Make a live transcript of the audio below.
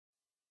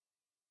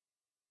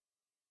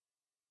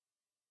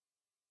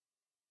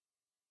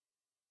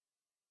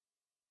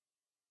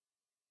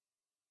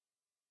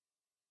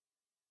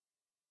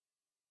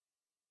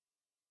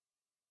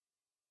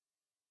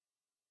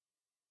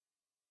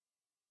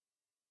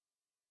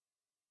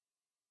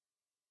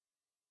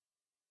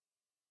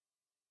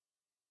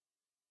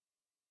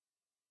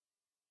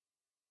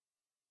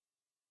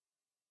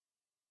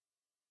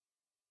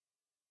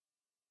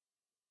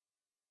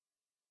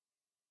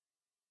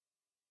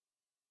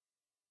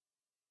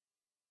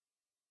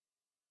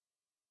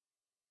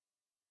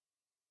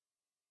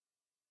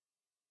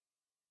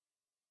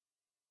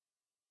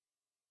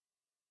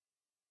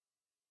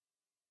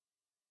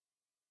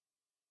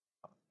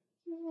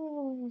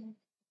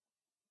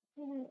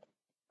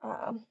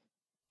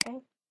Okay,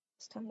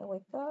 it's time to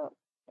wake up.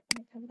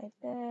 Wake up my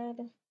bed.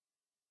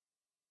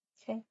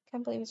 Okay,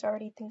 can't believe it's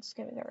already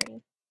Thanksgiving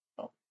already.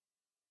 Oh,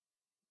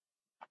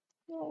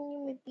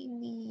 no, my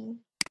baby.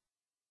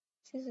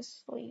 She's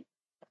asleep.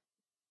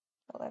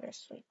 I'll let her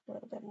sleep a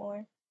little bit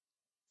more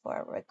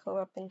before I go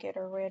up and get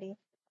her ready.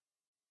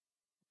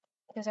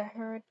 Because I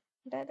heard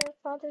that her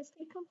Father's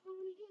Day come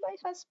home, my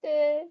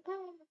husband.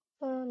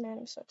 Oh man,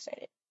 I'm so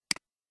excited.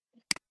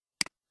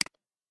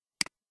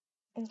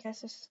 I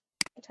guess it's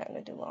time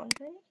to do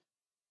laundry.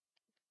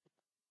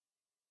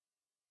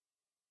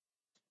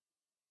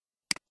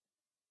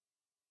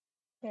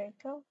 There you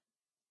go.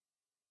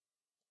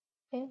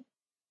 Okay.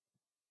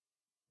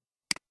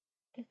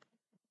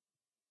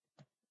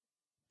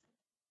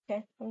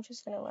 Okay, I'm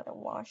just gonna let it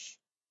wash.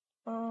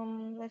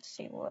 Let's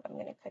see what I'm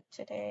gonna cook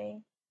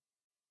today.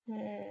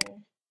 Hmm.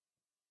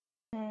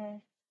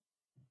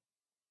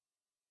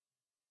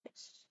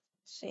 Let's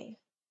see.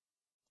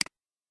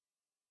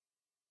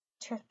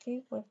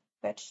 Turkey with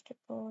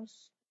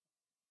vegetables.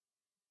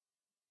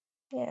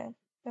 Yeah,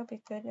 that'll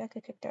be good. I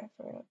could cook that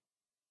for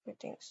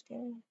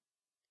Thanksgiving.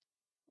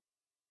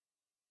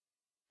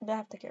 But I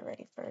have to get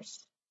ready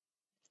first.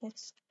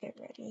 Let's get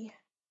ready.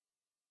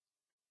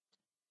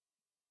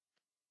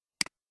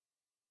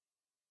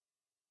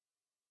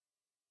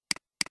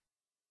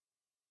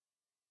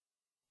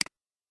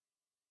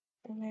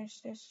 And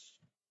there's this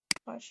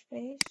wash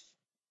face.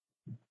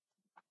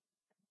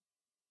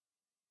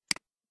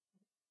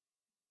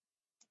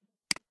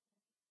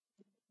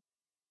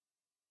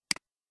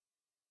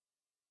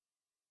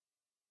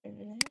 And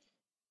then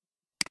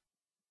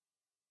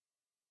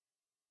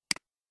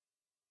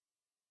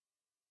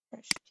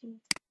brush teeth.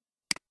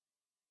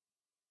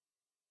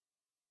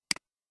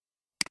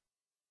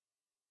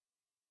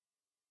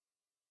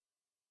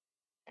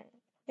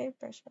 Okay,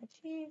 brush my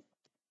teeth.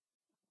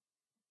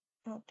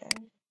 All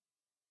done.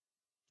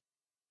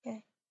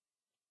 Okay.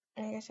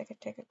 And I guess I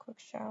could take a quick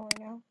shower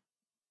now.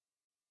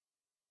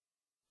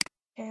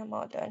 Okay, I'm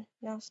all done.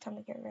 Now it's time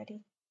to get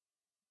ready.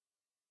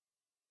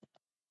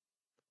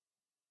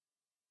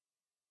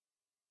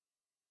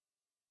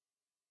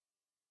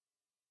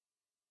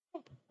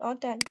 All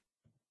done.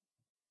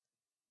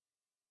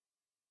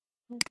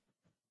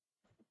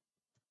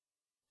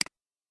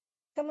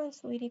 Come on,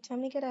 sweetie,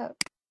 time to get up.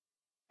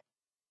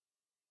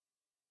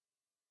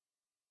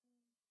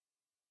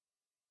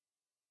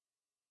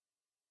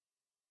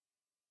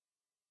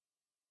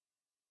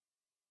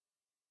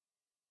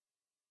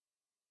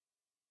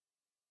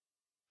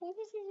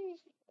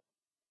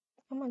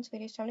 Come on,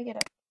 sweetie, it's time to get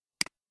up.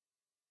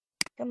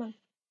 Come on.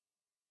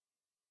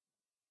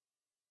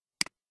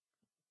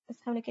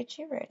 It's time to get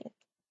you ready.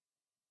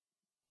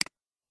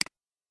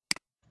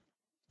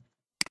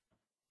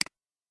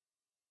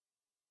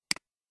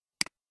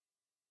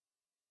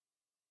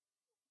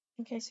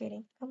 Okay,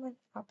 sweetie, come on,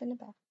 hop in the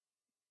bath.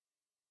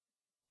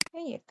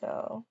 There you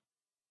go.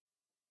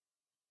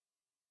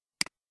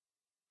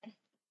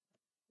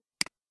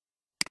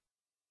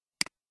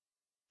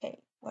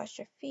 Okay, wash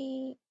your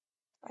feet,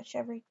 wash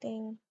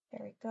everything.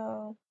 There we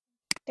go.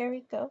 There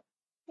we go.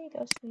 There you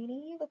go, sweetie.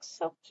 You look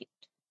so cute.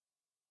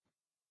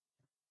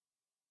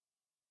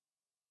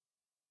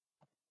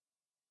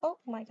 Oh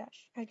my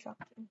gosh, I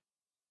dropped him.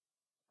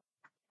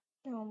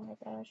 Oh my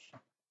gosh.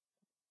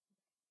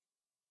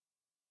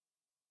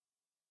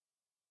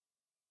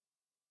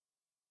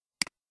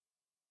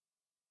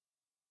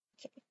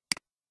 Okay,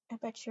 I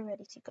bet you're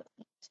ready to go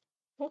eat.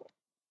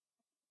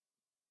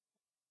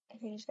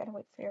 You just gotta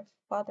wait for your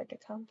father to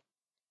come.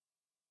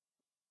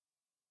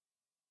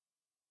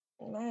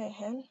 My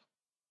hand.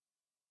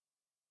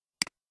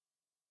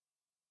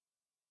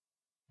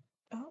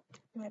 Oh,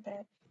 my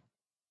bad.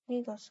 Here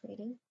you go,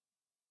 sweetie.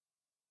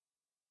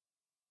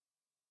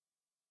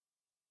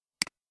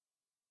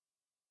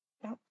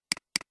 Oh,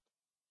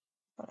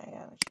 but I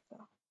gotta let you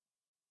go.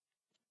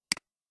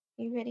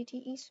 You ready to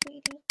eat,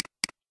 sweetie?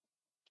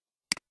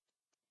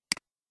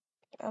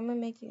 I'm gonna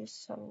make you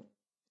some,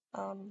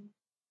 I'm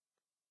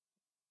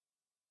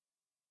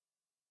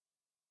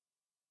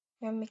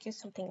gonna make you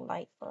something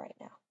light for right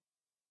now.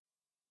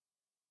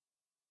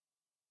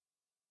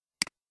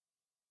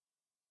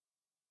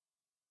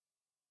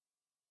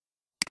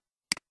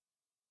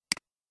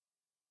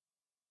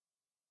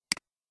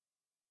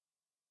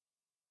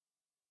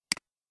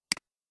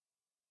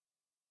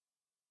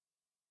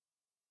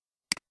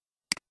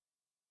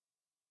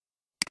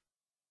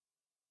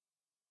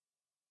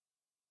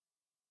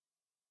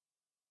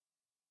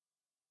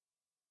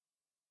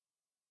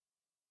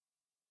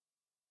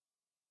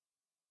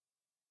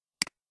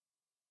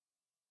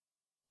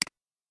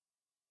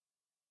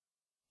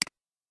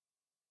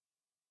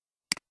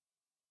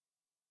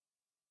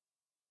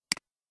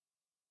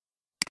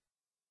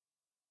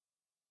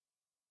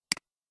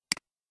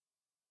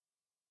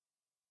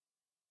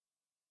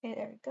 Okay,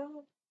 there we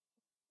go.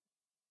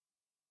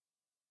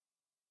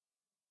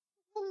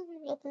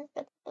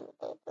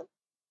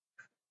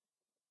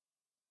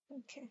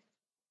 Okay.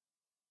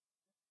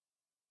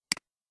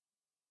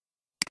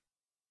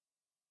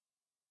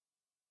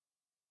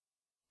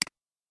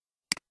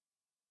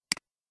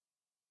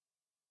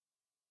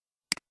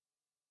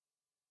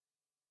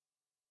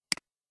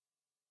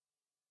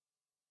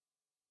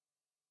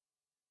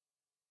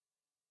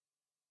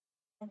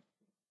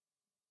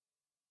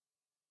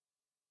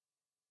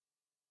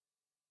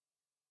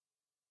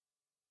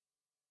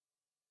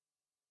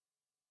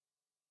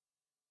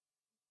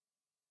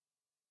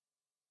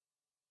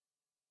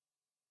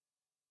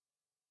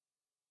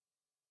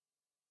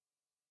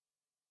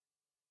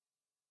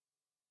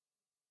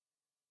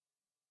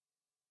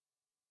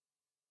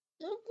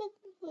 Oh,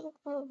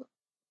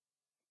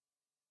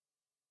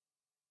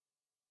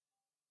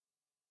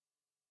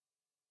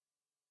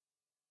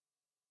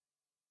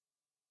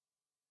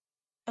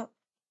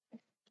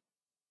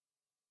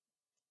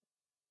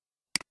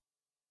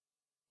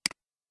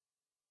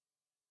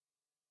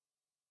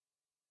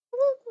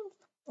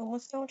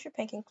 almost done with your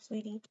pancake,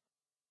 sweetie.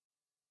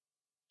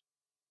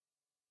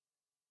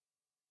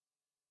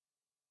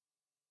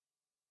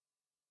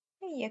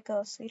 Here you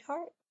go,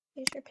 sweetheart.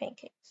 Here's your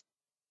pancakes.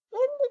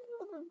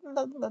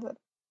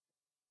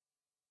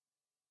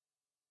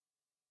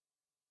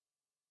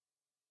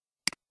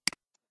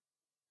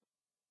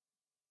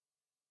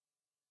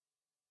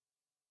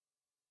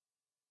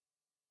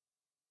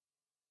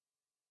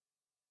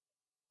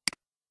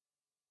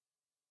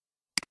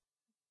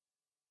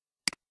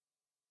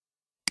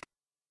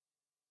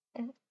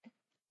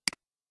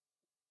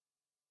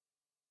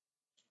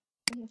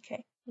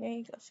 Okay, there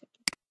you go,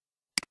 sweetie.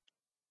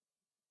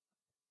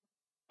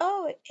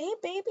 Oh, hey,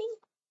 baby.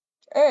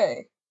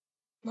 Hey,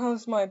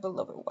 how's my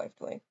beloved wife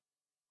doing?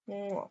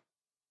 Mwah.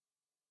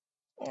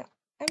 Yeah,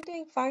 I'm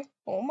doing fine.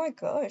 Oh my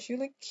gosh, you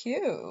look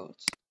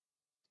cute.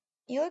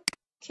 You look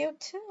cute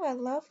too. I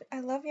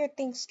love your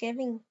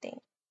Thanksgiving thing.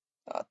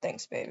 Oh,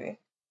 thanks, baby.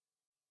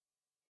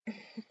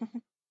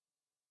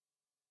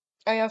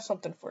 I have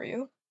something for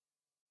you.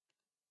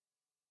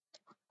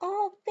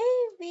 Oh,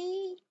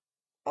 baby.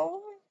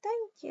 Oh,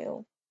 thank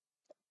you.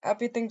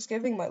 Happy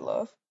Thanksgiving, my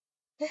love.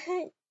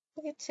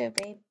 You too,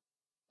 babe.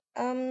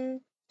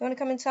 You wanna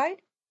come inside?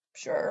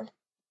 Sure.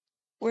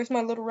 Where's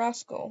my little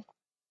rascal?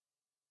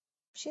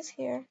 She's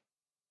here.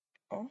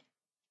 Oh,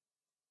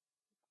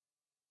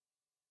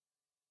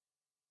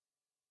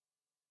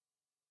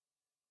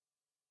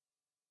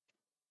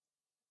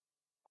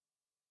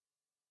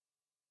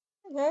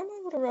 yeah,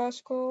 my little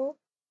rascal.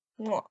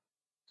 Mwah.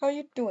 How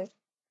you doing?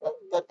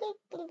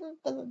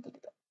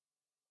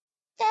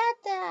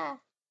 Dada.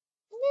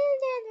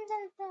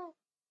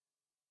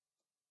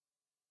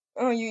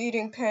 Oh, you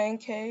eating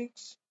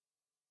pancakes?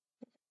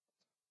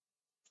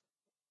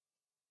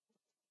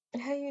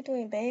 How you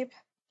doing, babe?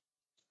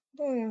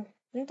 Doing,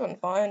 I'm doing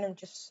fine. I'm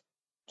just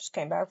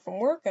came back from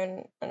work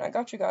and I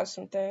got you guys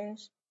some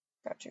things.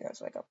 Got you guys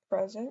like a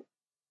present.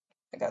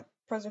 I got a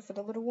present for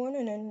the little one,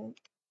 and then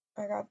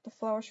I got the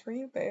flowers for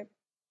you, babe.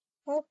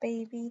 Oh,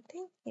 baby,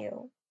 thank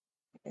you.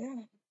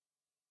 Yeah,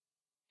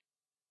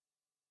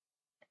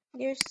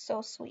 you're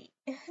so sweet.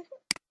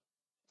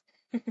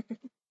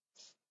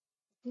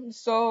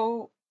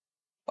 So,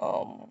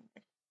 um,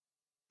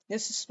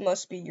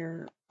 must be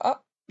your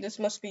this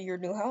must be your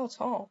new house,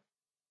 huh?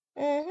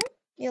 Mhm.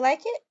 You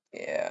like it?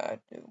 Yeah, I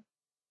do.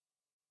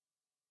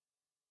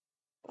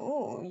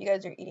 Ooh, you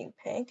guys are eating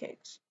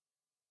pancakes.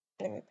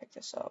 Let me pick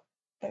this up.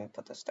 Let me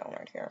put this down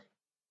right here.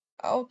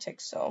 I'll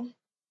take some.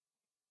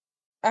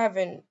 I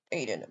haven't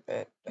ate in a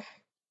bit.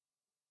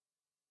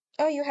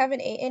 Oh, you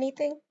haven't ate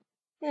anything?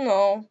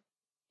 No.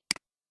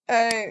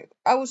 I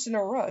was in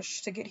a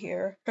rush to get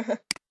here.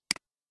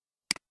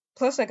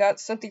 Plus, I got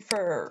something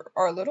for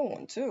our little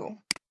one too.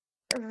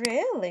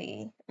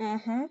 Really?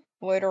 Mm-hmm.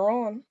 Later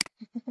on.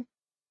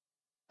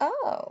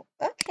 Oh,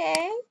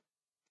 okay.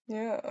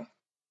 Yeah.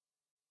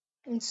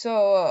 And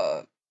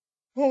so,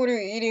 what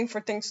are you eating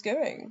for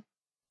Thanksgiving?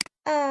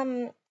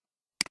 Um,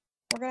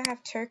 we're gonna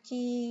have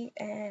turkey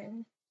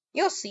and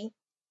you'll see.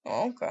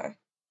 Oh, okay.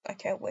 I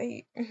can't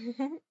wait.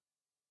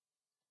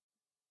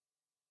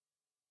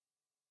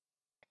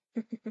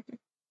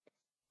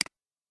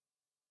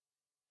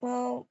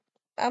 Well,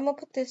 I'm gonna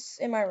put this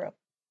in my room.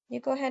 You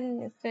go ahead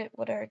and sit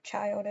with our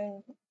child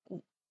and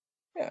eat.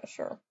 Yeah,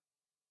 sure.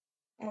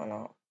 Why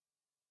not?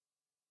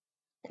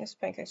 This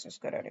pancake's is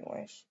good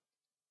anyways.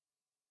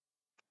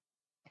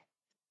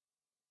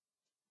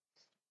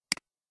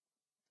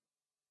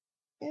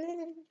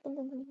 Okay.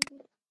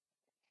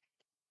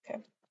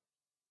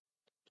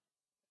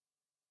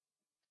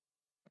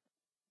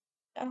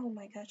 Oh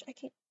my gosh, I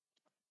keep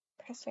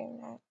pressing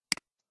that.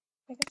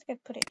 I guess I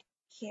could put it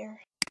here.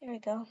 There we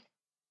go.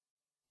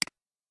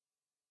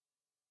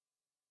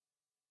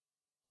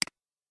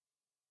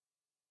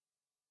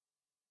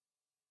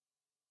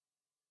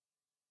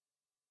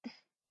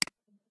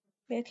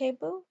 You okay,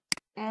 boo?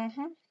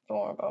 Mm-hmm. Don't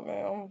worry about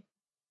me.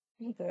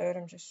 I'm good.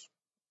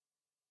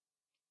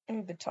 I'm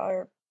a bit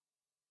tired.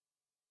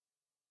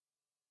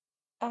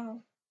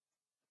 Oh,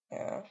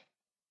 yeah.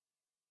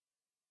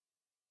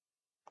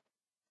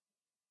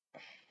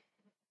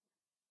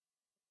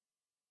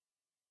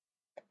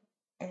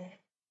 Mm,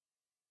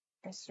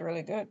 it's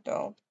really good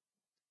though.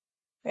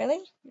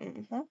 Really?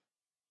 Mm-hmm.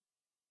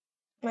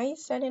 Why are you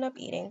setting up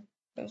eating?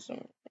 'Cause,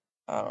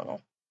 I don't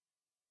know.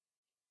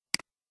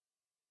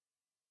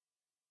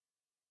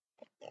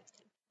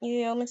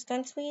 You almost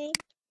done, sweetie?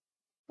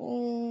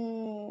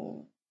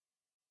 Mm,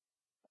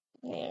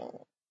 yeah.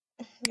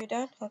 You're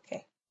done?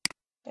 Okay.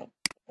 Then-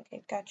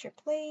 Okay, got your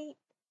plate.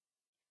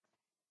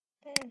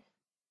 Mm,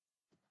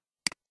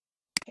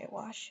 okay,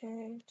 wash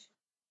it.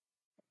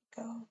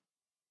 Go.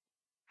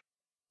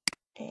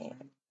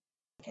 And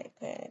okay,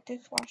 put it in the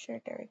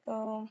dishwasher. There we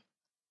go.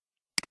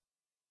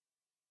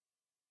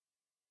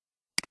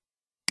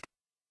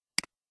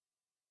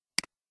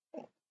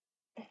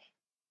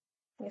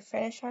 You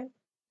finished, hon?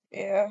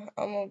 Yeah,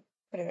 I'm gonna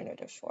put it in the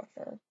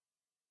dishwasher.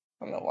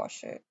 I'm gonna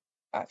wash it.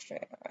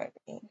 Actually, I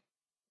mean,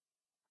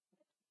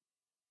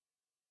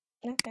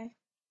 okay.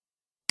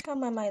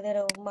 Come on, my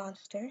little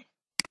monster.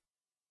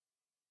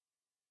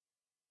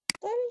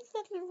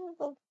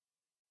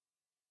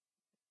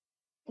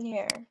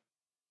 Here,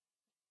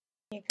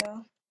 you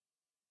go.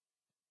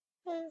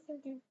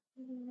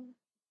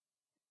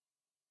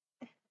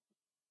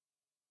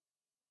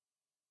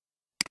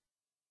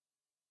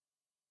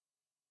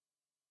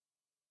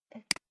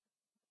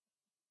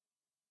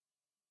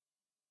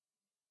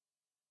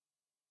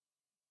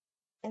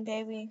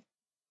 Baby.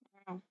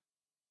 Mm.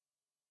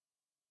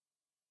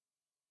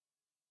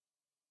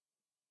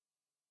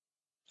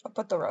 I'll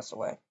put the rest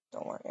away.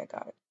 Don't worry, I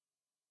got it.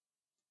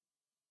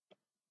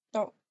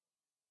 Oh,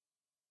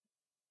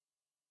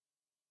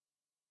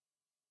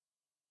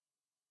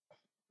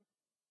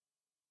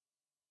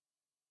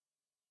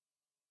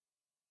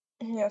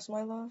 yes,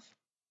 my love.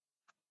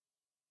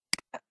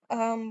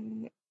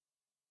 Um,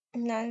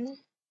 none.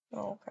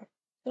 Oh, okay.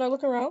 Can I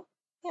look around?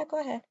 Yeah, go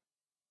ahead.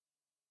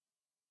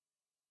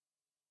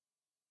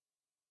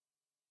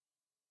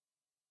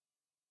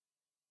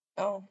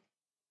 Oh,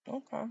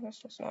 okay,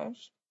 that's just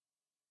nice.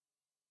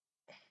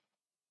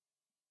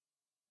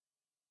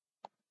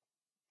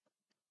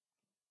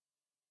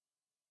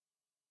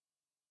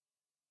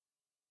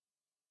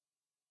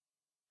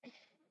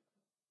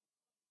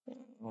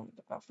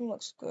 The bathroom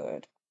looks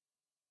good.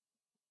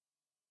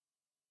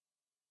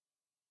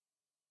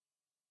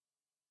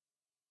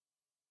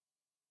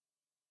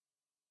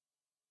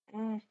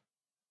 Mm,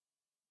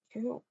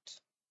 cute.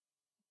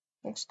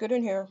 Looks good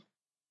in here.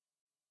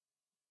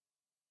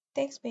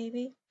 Thanks,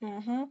 baby.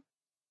 Mm-hmm.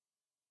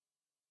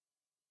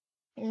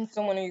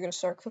 So when are you gonna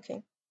start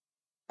cooking?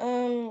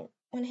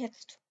 When it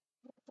hits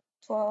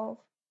 12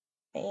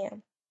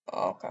 a.m.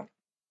 Oh, okay.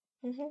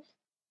 Mm-hmm.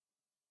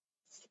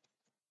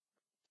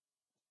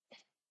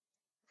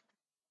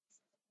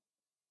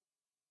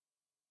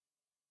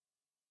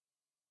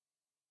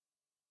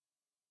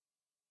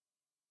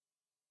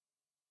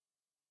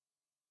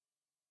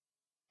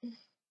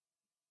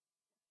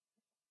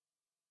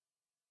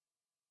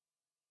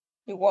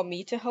 You want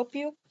me to help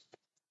you?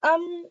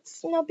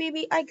 No,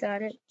 baby, I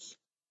got it.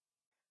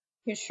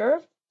 You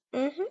sure?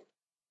 Mm-hmm.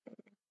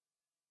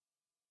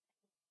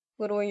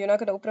 Little one, you're not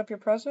gonna open up your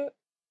present?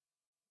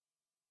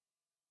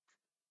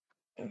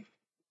 Mm,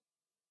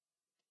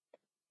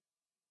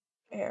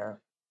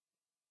 here.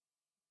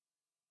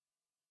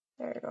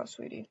 There you go,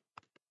 sweetie.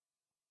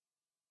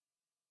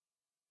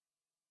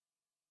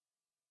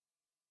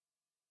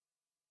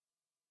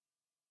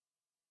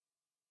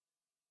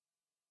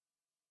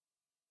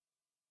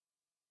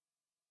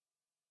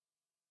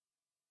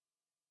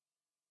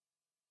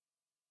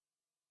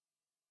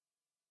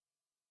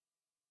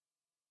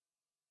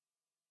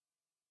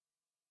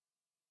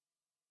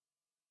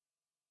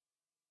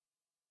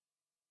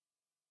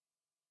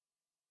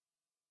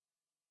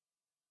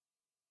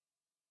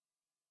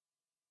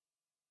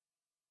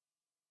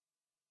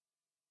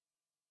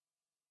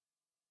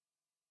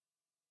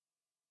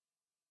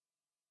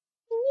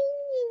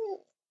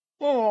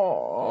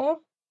 Aww.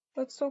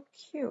 That's so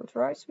cute,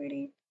 right,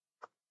 sweetie?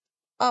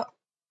 Uh,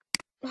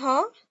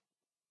 huh?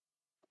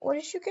 What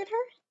did you get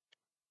her?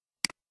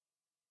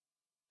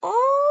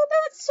 Oh,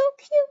 that's so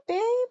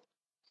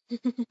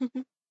cute,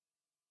 babe.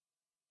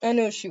 I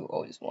know she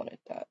always wanted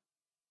that,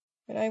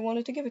 and I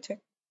wanted to give it to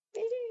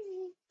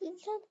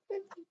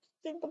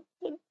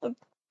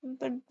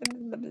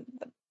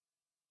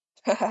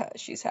her.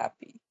 She's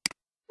happy.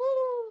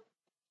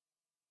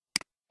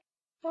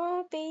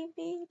 Oh,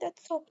 baby,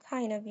 that's so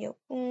kind of you.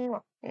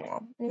 Mwah,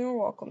 mwah. You're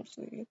welcome,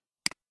 sweetie.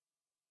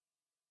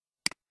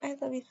 I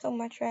love you so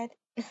much, Red.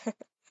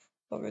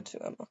 Love you too,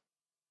 Emma.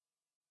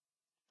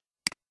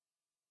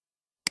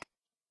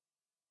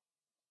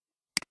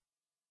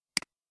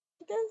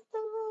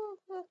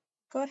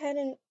 Go ahead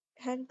and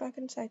head back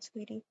inside,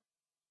 sweetie.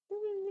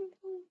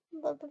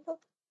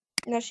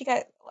 Now she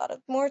got a lot of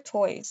more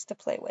toys to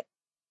play with.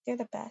 They're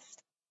the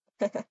best.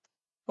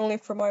 Only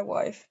for my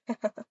wife.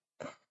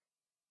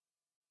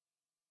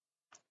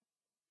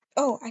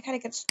 Oh, I gotta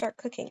get start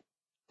cooking.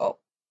 Oh,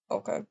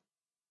 okay.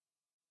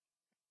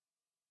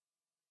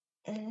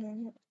 Let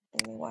me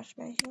wash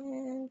my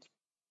hands.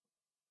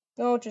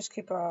 No, just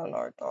keep an eye on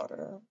our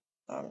daughter.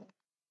 Um,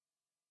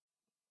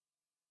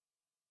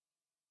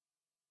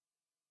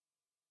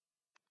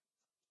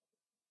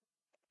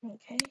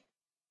 okay.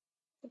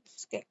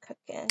 Let's get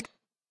cooking.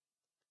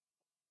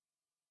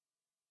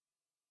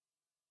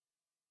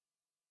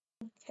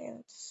 Okay,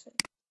 let's see.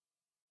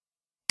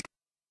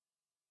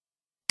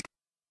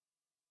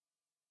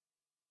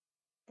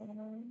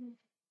 Um,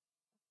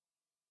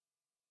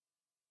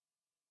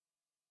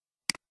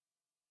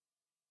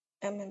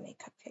 I'm gonna make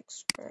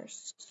cupcakes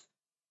first.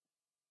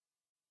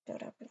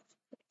 Build up enough.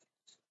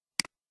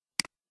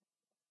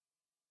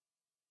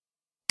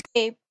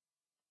 Hey,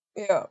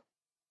 yeah.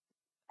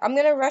 I'm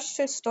gonna rush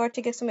to the store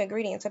to get some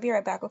ingredients. I'll be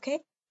right back,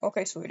 okay?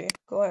 Okay, sweetie.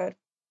 Go ahead.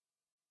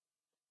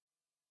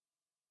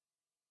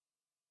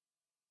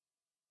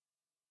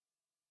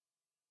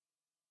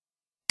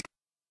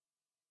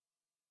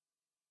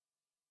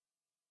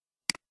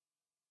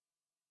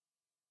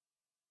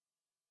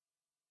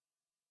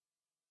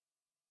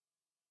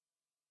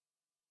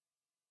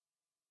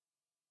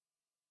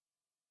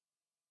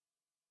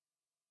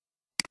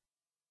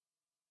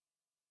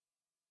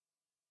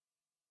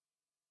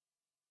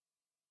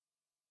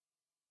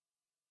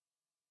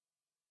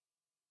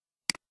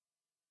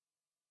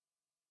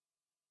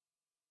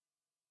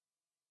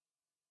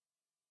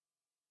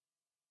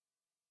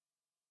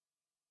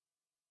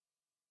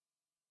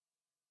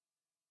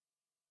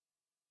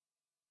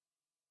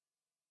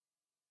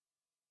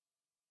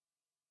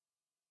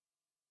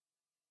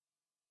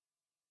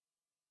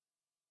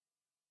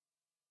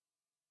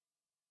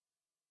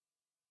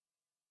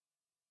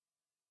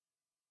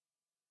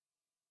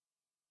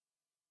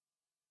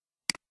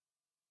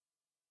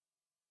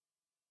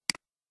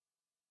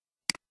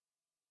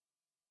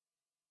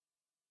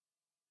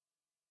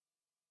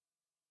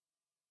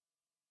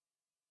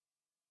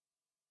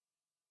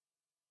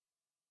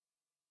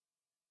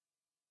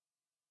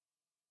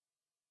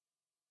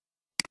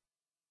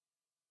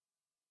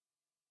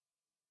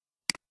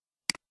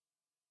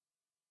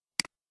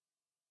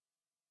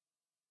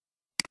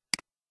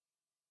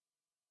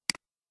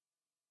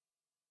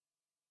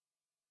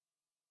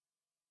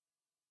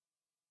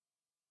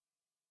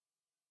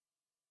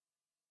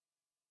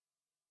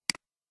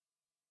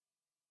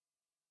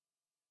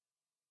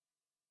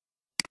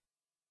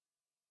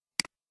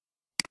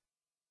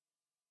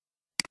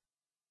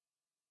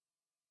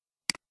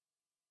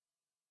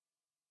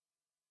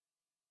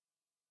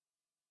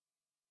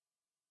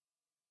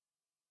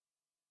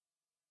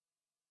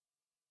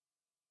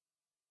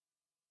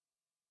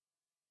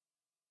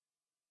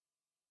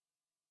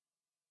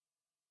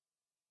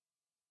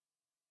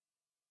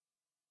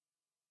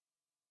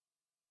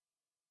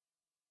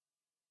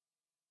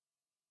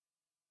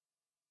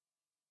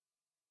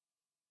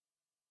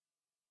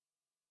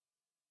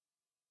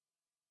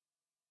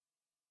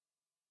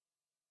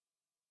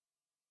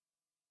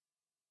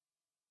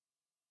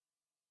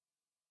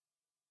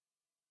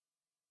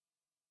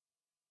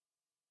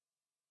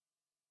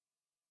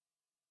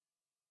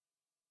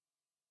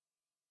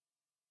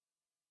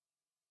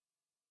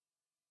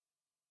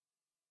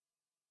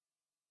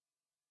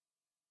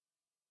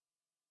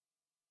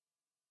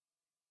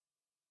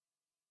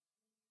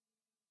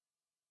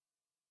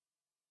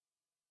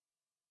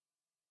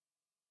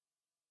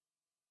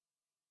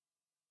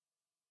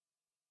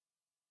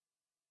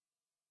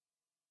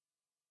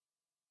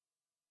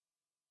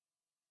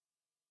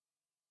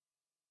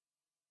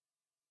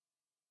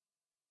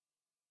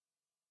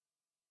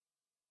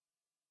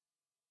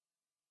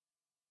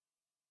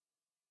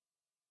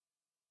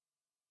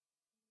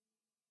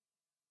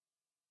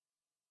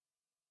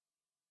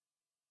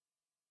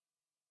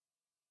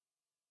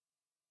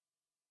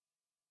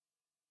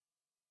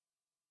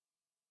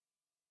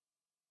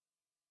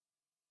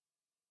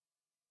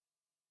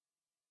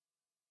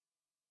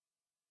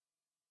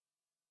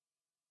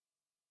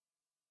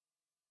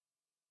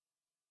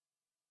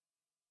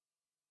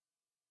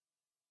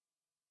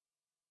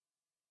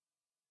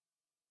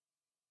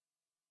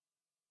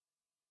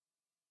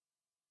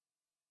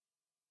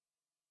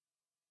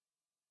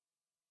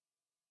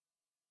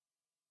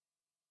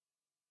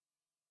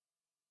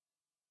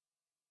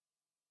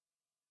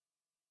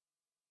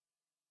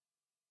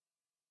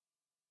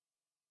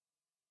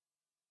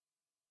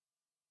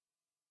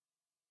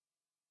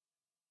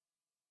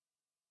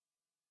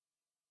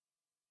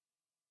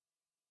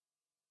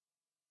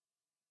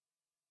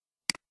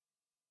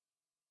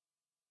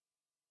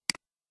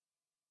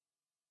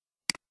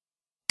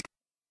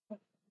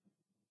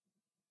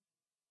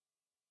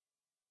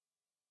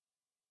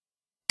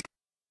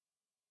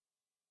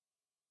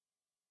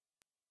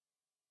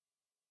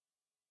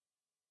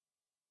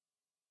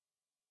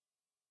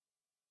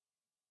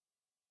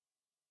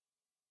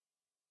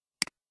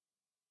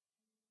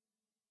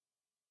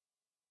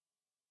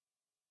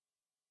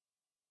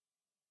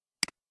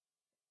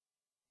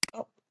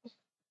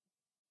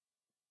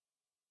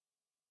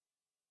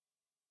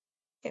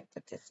 Okay,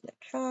 put this in the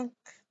trunk.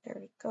 There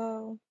we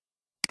go.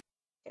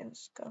 Okay,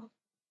 let's go.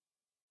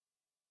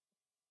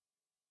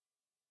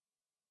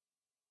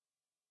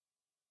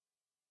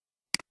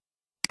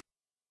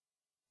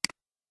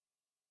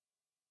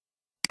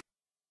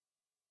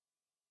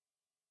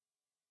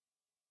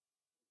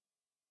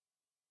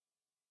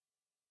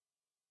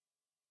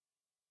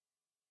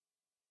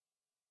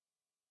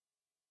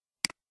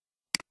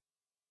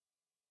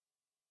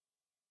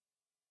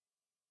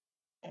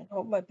 I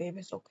hope my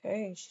baby's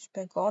okay. She's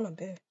been gone a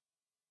bit.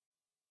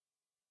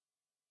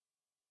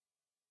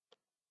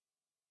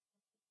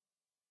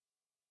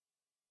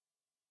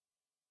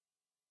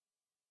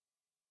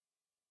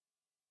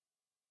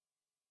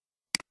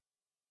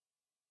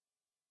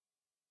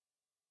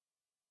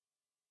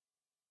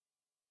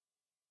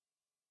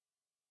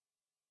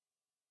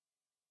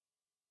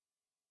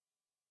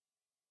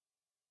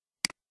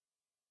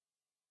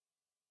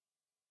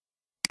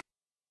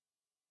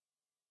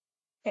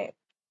 Okay,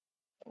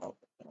 well,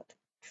 put the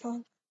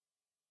trunk.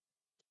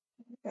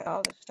 Get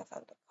all this stuff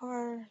out of the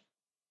car.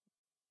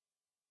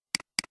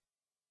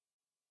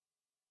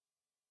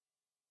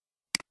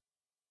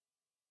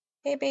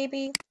 Hey,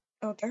 baby.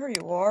 Oh, there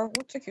you are.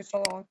 What took you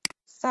so long?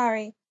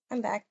 Sorry,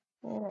 I'm back.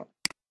 Mm,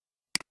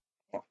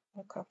 yeah,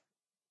 okay.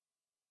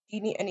 Do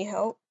you need any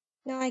help?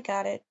 No, I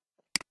got it.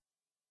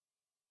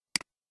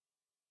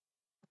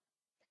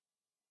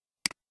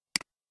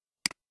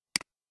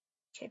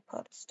 Okay,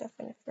 put the stuff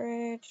in the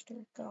fridge. There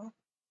we go.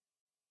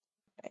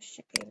 I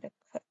should be able to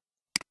cut.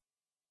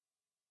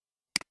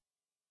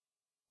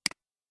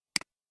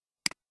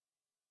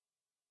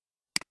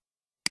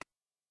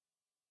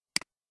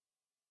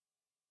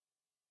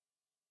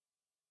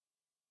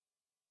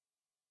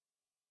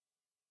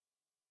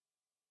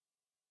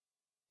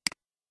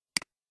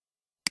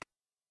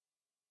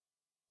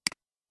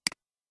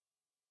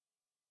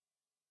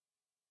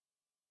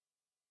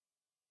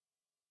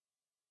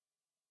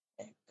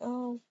 There we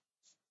go.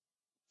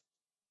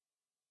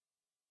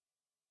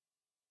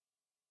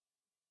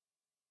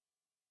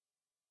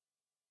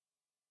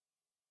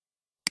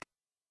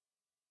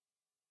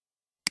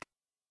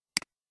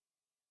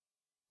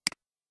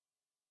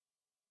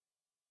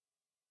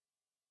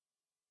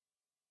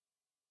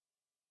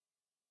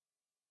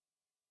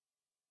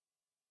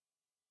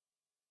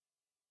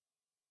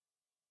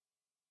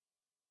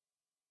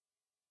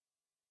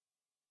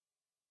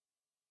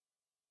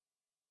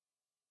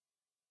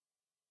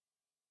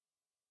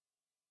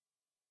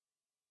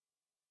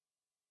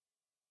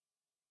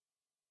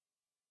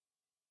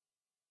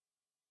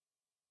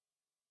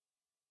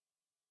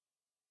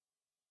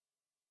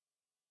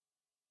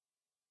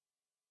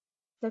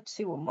 Let's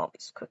see what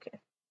mommy's cooking.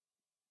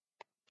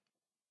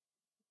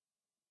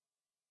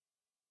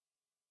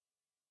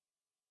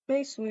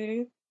 Hey,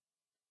 sweetie.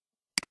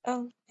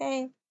 Oh,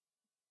 hey.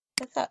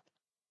 What's up?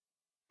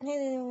 Hey,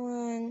 little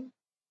one.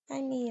 Hi,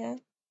 Mia.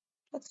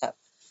 What's up?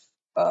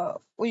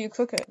 What are you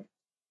cooking?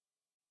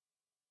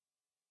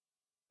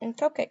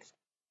 Cupcakes.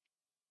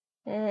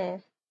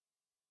 Mm,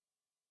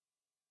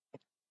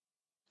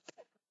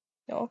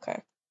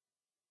 okay.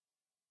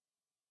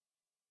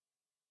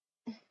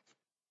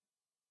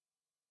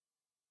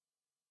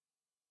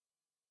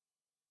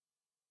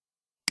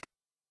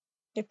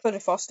 You put the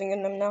frosting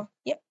in them now?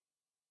 Yep.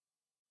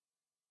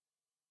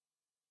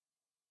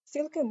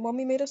 See, look at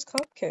mommy made us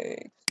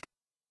cupcakes.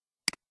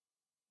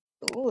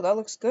 Ooh, that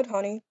looks good,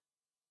 honey.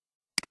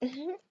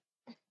 Okay.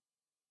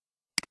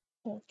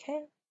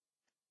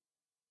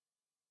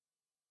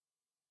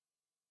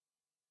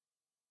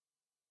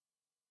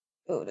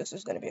 Ooh, this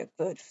is gonna be a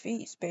good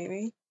feast,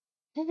 baby.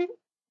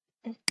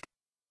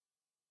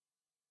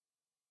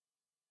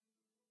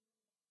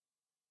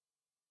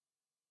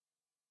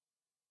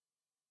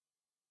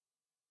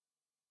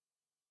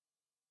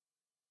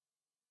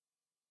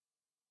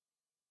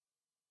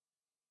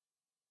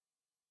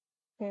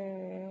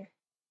 Hmm.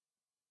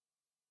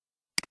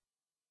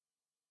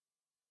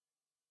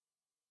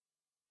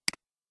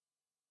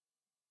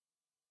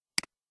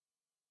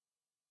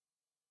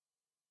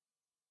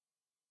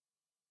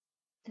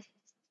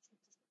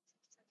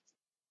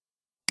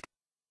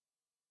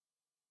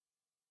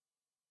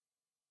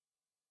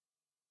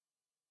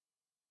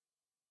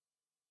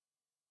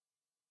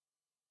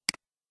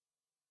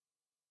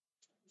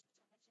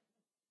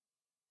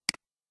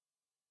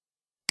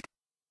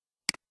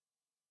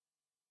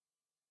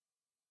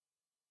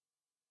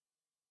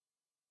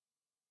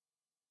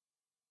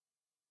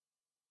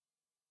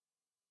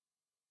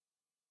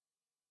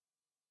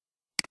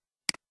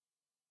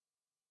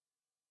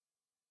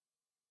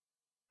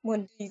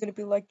 One day you're gonna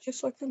be like,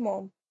 just like your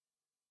mom,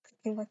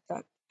 cooking like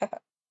that.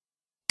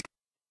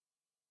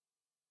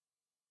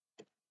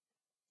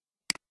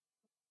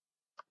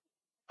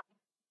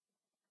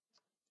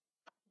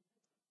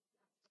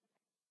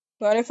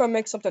 Not if I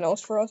make something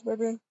else for us,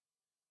 baby.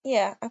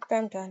 Yeah, after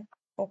I'm done.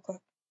 Okay.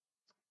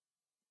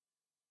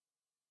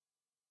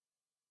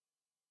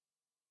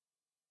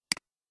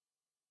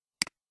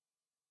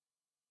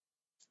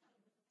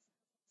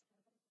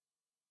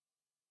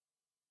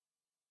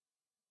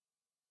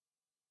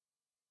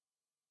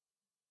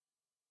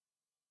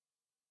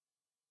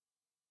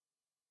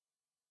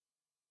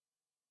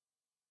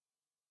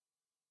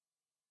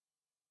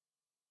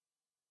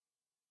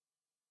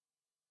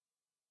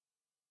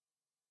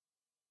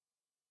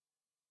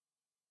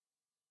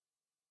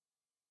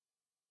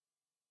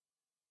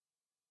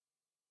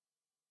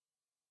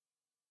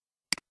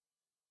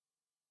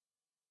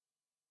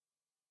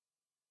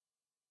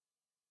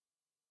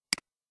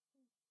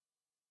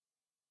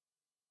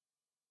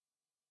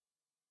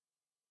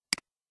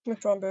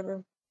 What's wrong,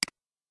 baby?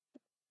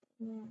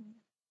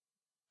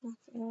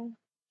 Nothing.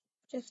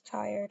 Just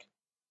tired.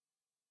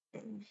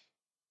 Mm.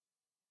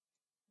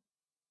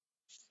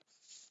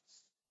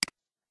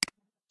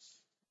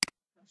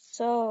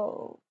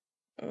 So,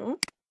 mm,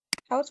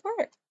 how's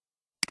work?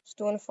 It's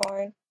doing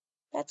fine.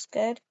 That's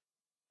good.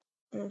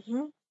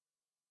 Mm-hmm.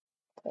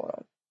 Hold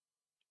on.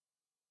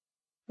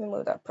 Let me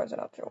move that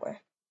present out your way.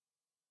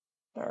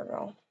 There we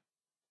go.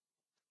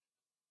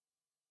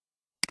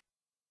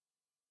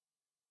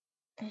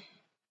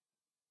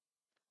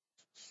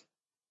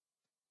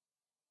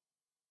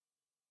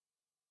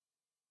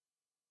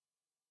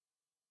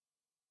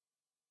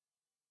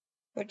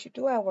 What you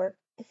do at work?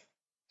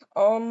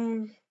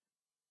 Um,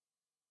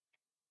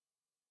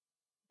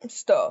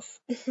 stuff.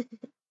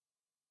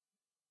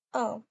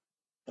 Oh,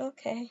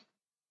 okay.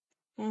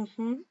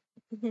 Mm-hmm.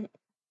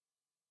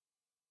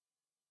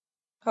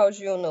 How's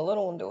you and the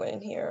little one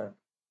doing here?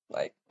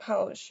 Like,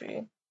 how is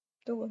she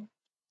doing?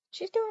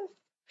 She's doing,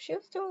 she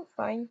was doing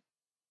fine.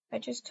 I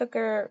just took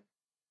her,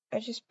 I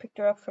just picked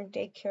her up from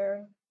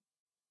daycare,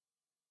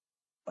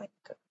 like,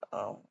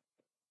 um,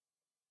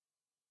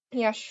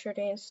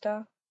 yesterday and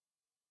stuff.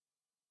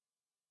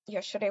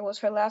 Yesterday was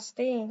her last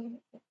day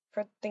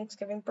for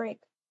Thanksgiving break.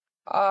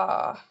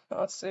 Ah,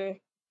 let's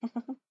see.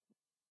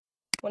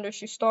 When does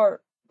she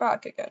start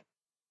back again?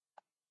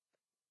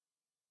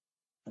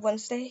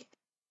 Wednesday?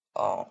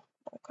 Oh,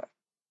 okay.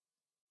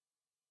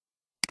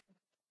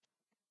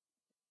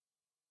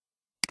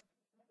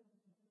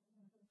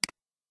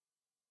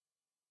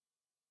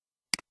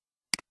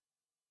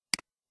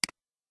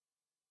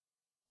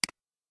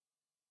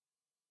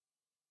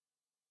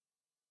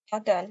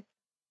 Not done.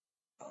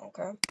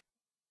 Okay.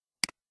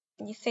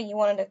 You say you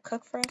wanted to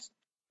cook for us?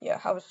 Yeah,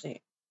 have a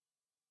seat.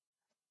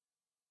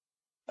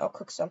 I'll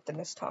cook something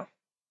this time.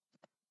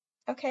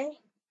 Okay.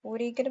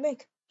 What are you gonna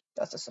make?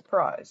 That's a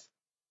surprise.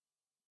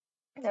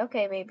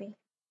 Okay, baby.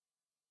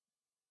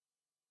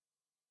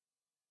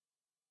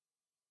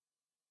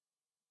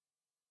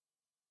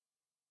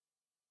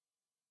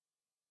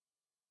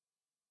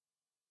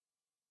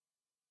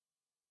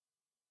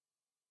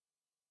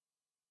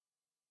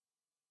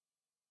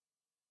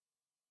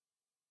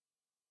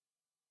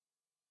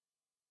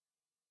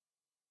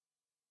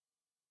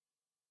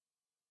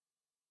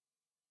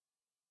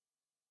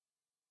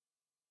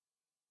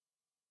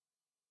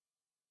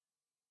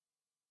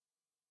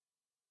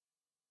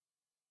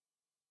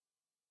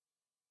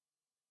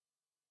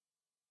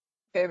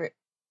 Baby.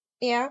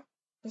 Yeah?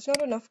 There's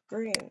not enough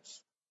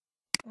greens.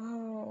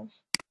 Oh.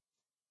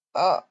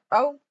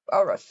 I'll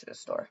rush to the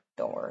store.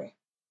 Don't worry.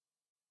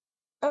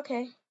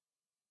 Okay.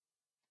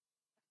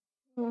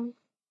 Hmm.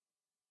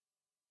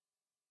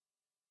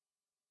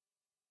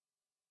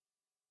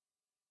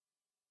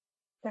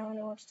 I don't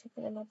know what's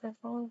taking him up that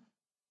phone.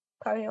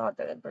 Probably all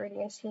the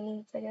ingredients he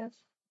needs, I guess.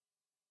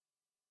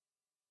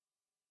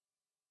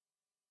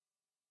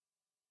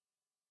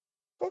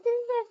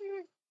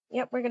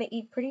 Yep, we're gonna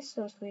eat pretty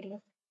soon, sweetie.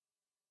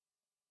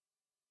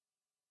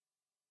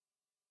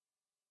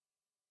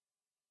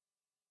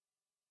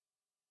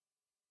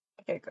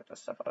 Okay, get the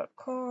stuff out of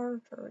the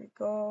car. There we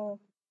go.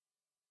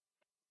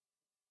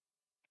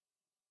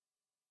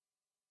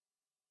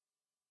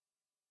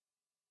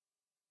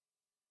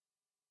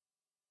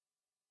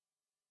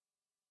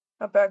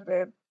 I'm back,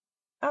 babe.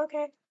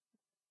 Okay.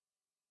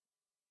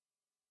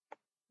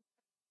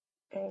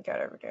 And got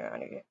everything out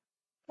of you.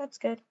 That's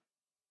good.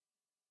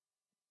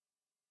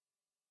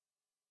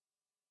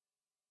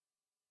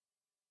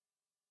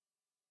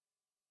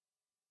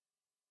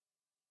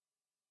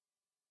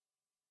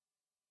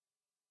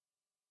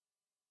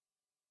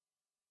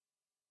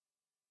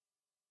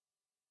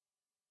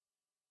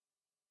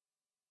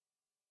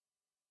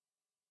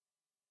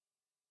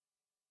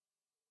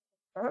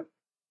 Huh?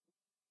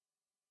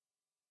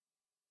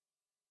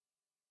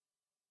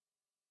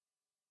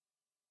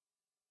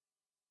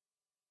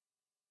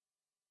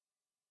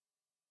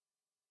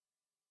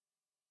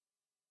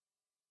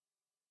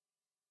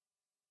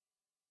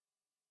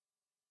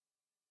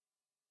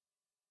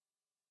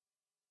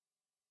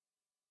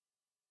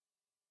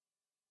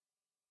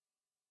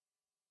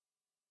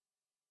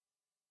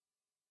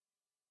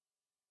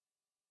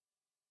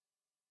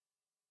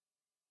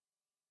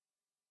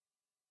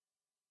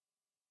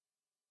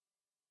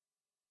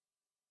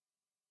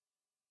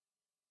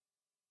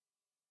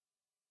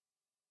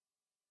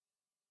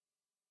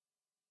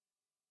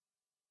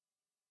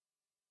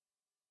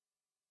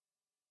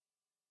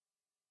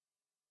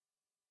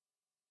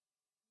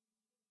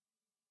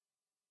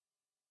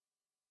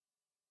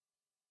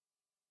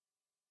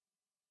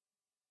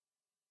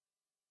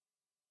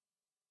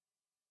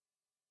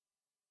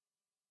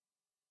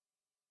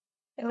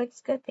 It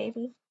looks good,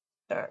 baby.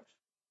 Thanks.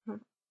 Hmm.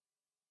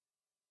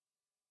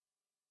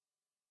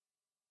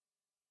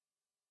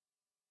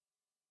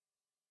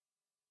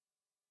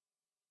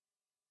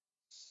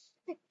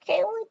 I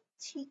can't wait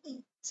to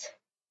eat.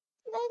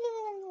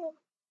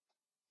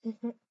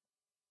 Mhm.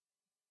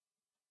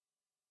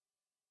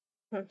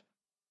 Hmm.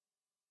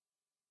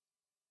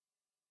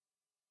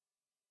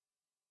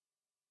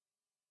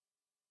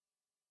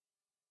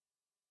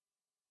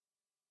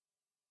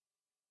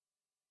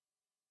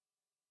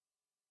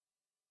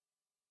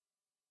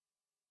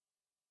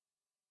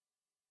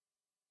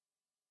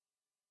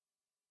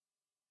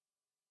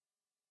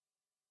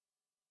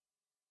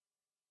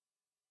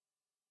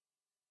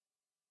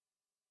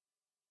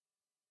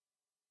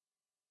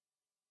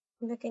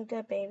 Looking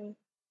good, baby.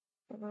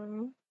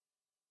 Mm-hmm.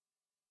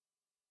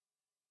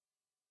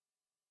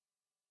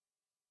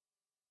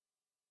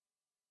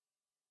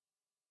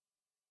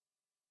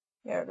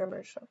 Yeah,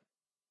 remember so.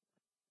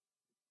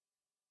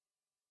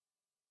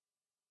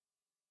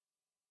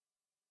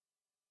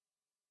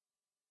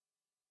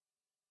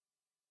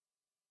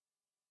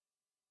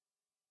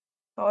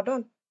 All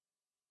done.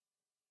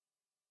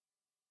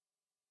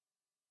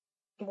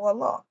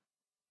 Voila.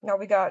 Now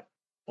we got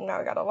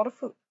a lot of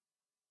food.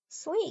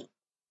 Sweet.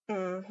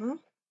 Mm-hmm.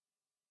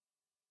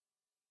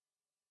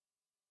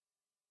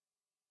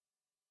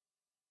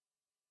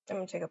 I'm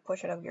gonna take a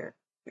portion of your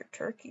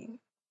turkey.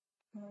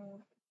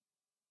 Mm.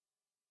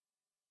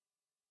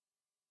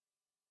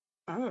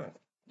 Mm.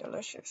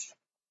 Delicious.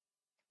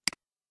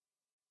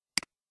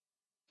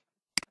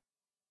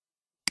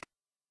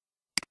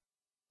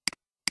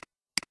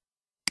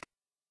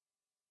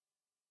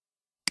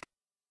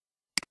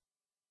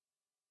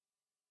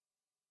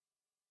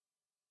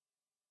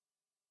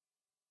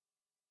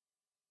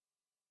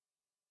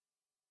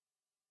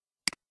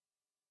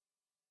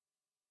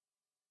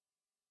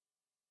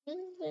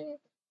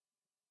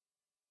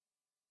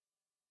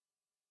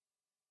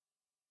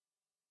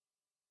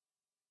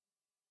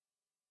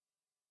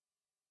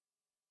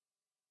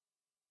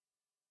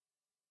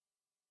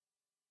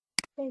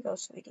 There you go,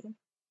 sweetie.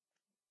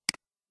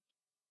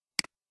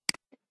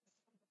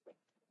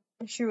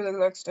 She really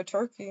likes the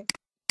turkey.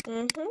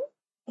 Mm-hmm.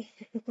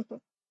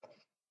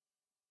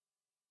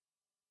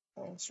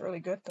 It's really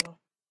good though.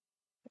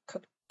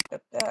 Cooked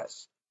the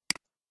best.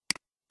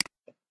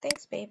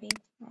 Thanks, baby.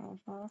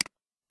 Mm-hmm.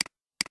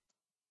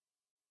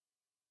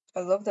 I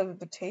love the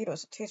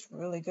potatoes. It tastes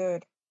really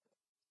good.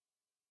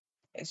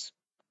 It's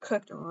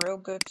cooked real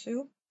good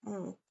too.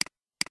 Mm.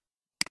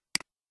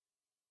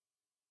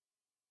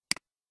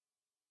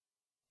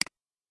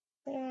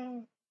 Yeah.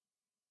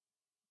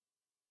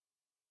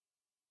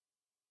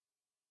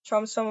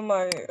 Try some of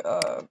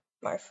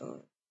my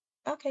food.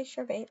 Okay,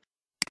 sure, babe.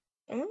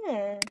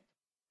 Mmm.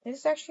 This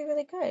is actually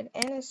really good,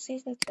 and it's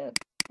seasoned too.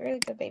 Really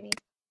good, baby.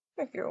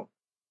 Thank you.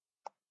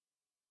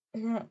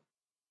 Mm.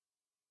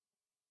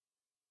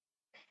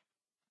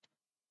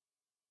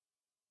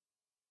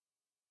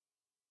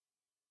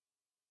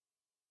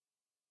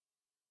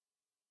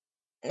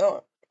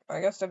 No,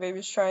 I guess the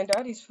baby's trying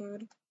daddy's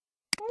food.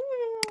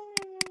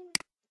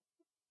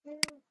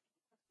 Mm.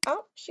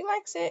 Oh, she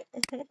likes it.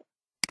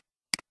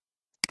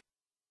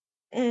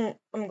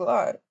 I'm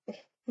glad.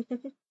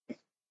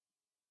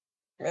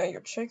 Man,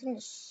 your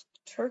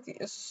turkey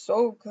is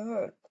so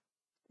good.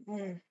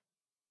 Mm.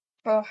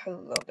 Oh, I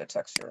love the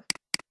texture.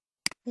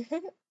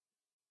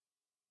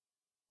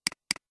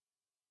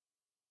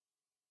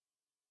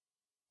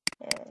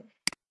 Mm,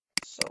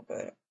 so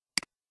good.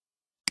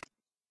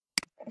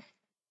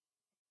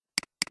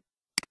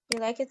 You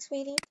like it,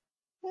 sweetie?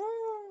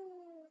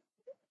 Mm.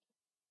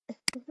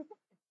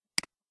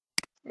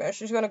 Man,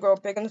 she's gonna grow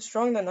big and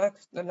strong the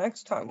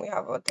next time we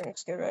have a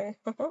Thanksgiving.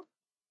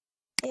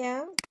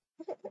 Yeah.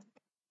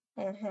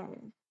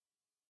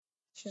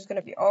 She's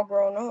gonna be all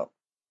grown up.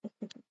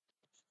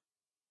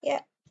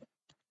 Yeah.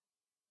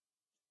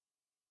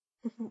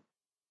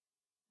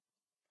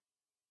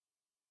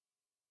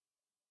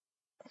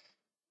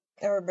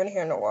 Never been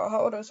here in a while.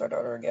 How old is our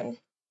daughter again?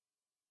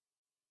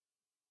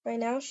 Right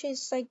now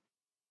she's like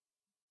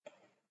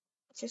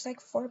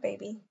 4,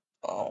 baby.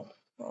 Oh,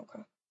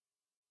 okay.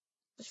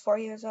 She's 4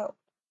 years old.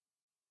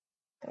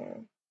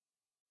 Mm.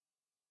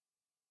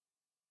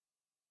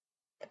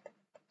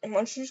 And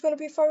when she's gonna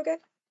be 4 again?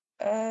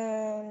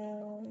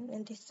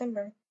 In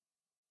December.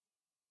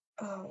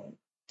 Um,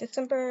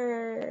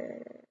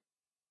 December,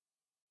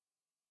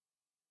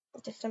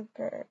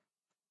 December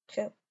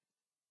 2,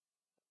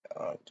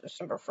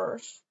 December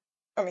 1st.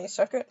 I mean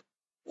 2nd.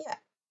 Yeah.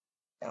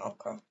 Yeah,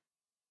 okay.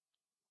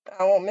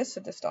 I won't miss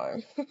it this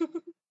time.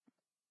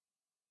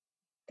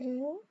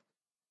 Hmm.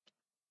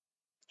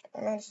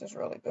 This is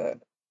really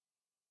good.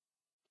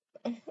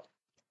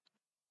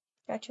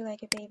 Got you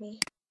like it,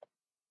 baby.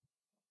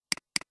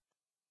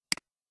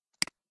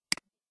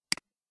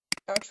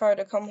 I'll try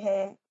to come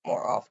home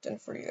more often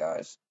for you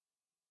guys.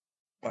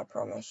 I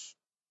promise.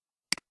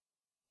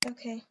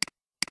 Okay.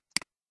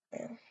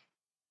 Yeah.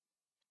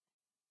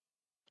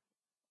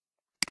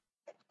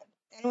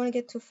 I don't want to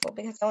get too full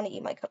because I want to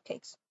eat my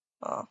cupcakes.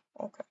 Oh,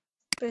 okay.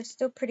 But it's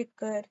still pretty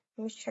good.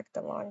 Let me check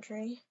the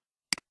laundry.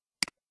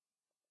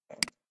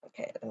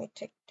 Okay, let me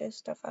take this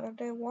stuff out of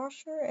the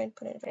washer and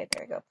put it in.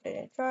 There you go. Put it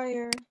in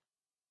dryer.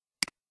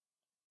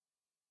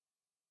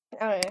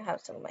 I'm gonna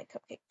have some of my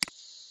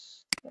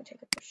cupcakes. I'm gonna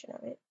take a portion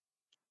of it.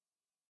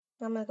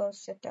 I'm gonna go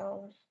sit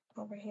down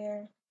over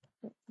here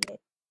and eat it.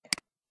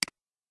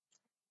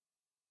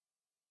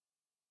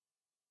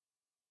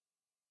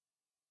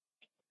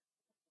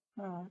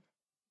 Hmm.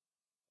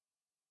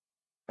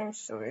 I'm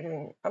still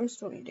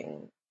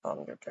eating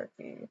your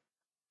turkey.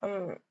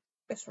 Um,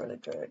 it's really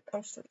good.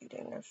 I'm still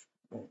eating this.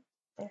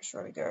 It's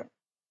really good.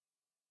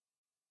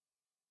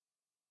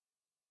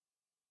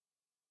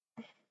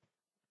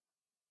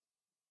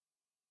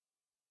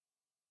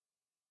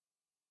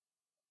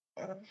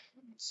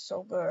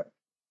 So good.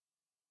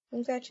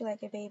 I'm glad you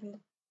like it, baby.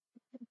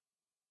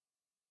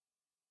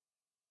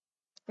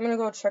 I'm gonna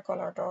go check on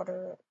our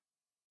daughter.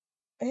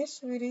 Hey,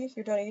 sweetie,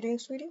 you done eating,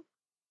 sweetie?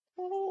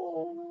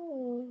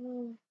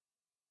 Oh,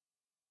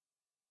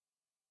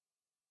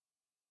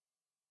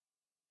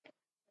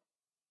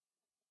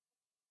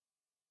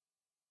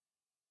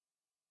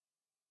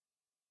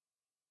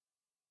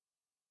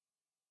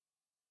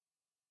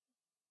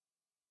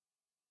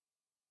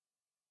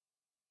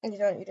 you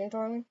done eating,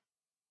 darling?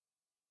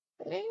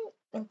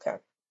 Okay.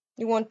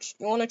 You want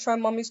to try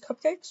mommy's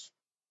cupcakes?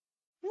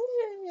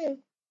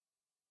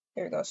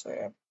 Here you go,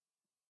 sweetie.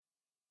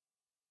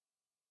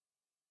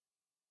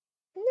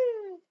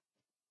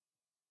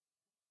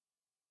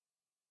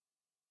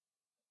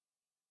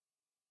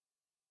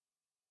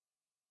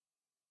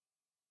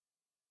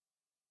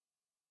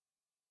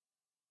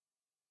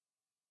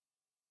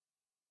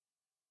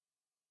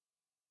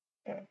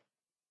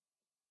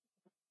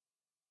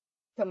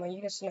 Come on,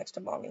 you can sit next to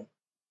mommy.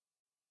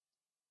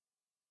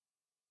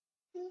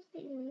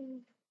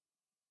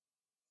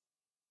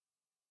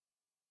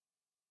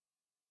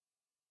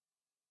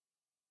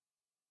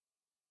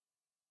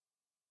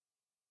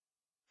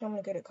 I'm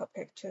gonna get a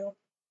cupcake too.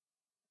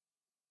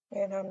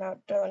 And I'm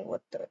not done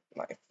with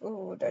my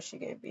food that she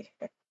gave me,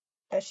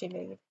 that she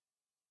made.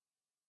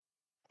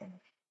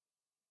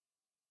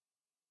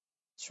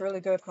 It's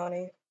really good,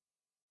 honey.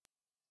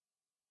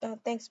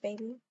 Thanks,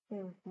 baby.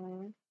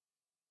 You're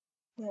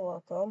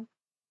welcome.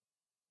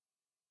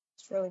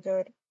 It's really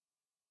good.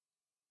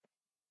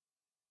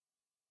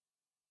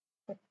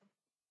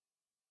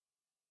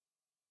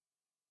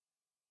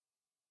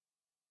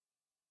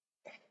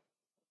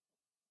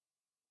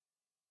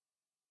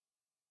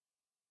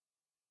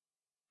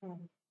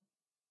 Mm.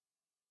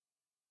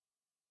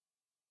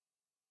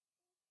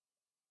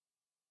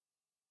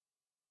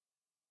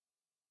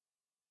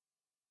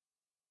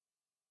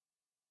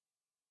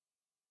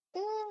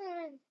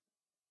 Mm.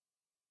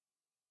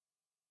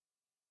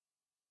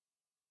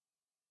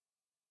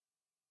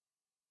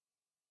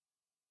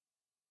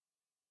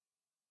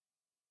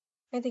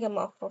 I think I'm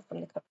all full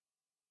from the cup.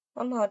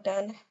 I'm all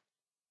done.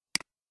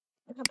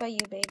 How about you,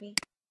 baby?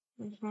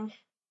 Mm-hmm.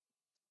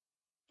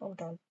 I'm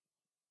done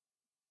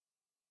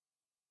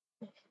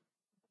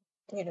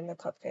eating the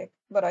cupcake,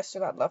 but I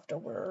still got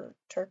leftover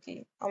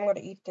turkey. I'm gonna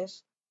eat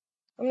this.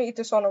 I'm gonna eat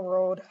this on the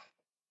road.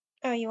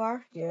 Oh, you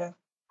are? Yeah.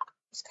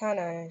 It's kind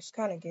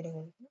of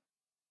getting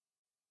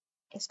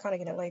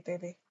late,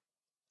 baby.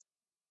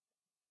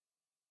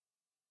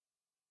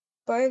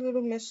 Bye,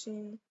 little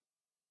missy.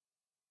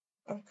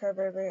 Okay,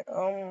 baby.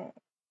 I'm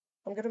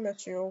gonna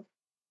miss you.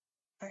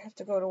 I have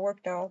to go to work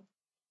now.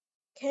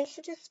 Can't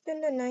you just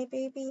spend the night,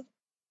 baby?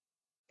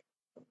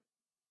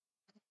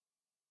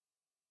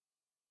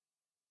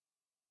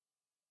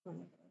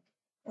 Mm.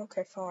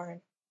 Okay,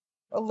 fine.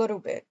 A little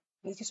bit.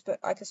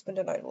 I can spend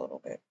the night a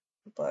little bit,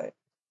 but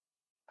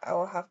I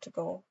will have to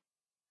go.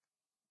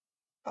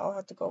 I'll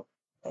have to go.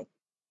 Like,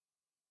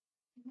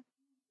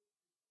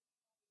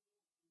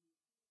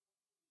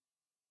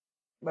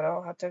 but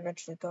I'll have to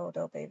eventually go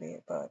though, baby.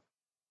 But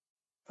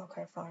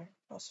okay, fine.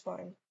 That's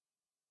fine.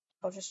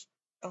 I'll just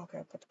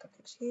okay. Put the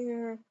cupcakes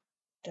here.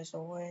 This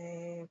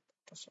away.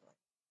 This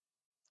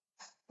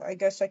away. I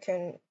guess I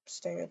can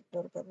stay a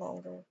little bit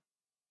longer.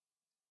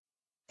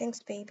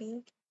 Thanks,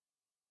 baby.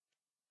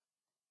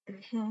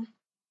 Hmm.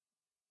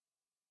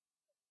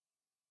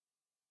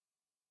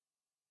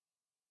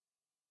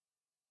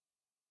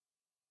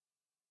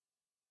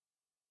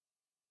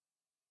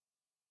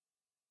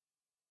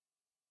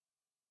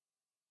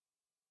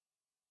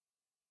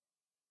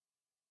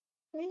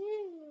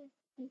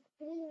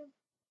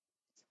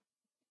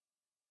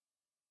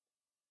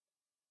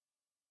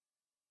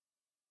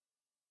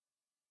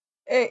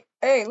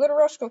 Hey, little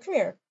Roscoe, come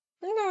here.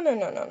 No, no,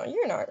 no, no, no.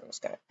 You're not this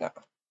guy. No,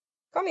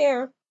 come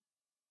here.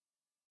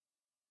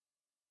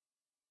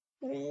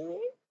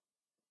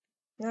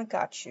 I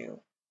got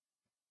you.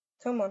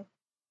 Come on.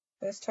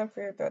 It's time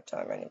for your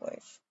bedtime,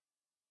 anyways.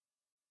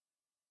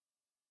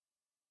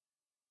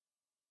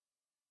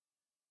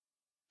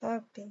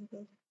 Oh,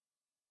 baby.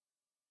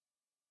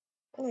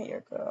 There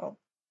you go.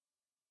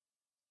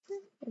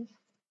 You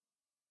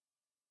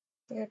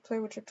gotta play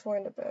with your toy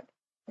in the bed.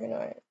 Good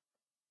night.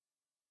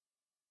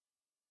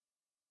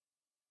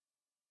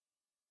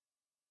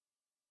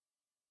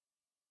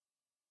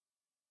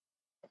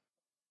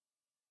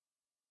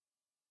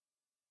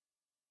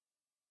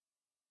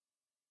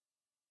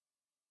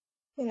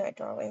 Good night,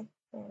 darling.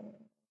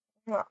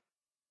 Mwah.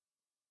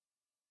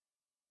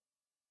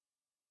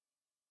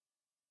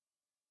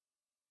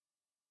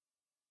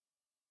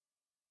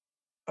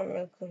 I'm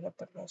gonna clean up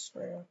the mess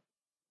for you.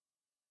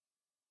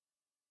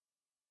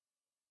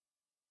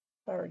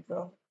 There we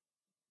go.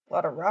 A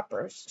lot of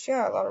wrappers.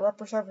 Yeah, a lot of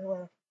wrappers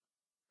everywhere.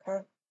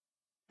 Okay.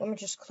 Let me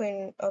just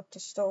clean up the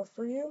stove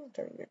for you.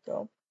 There you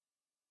go.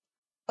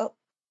 Oh,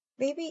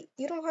 baby,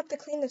 you don't have to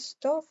clean the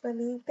stove for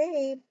me,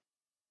 babe.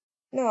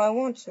 No, I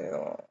want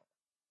to.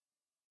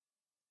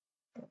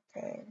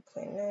 Okay,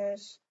 clean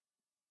this.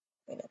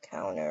 Clean the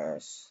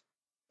counters.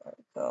 There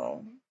we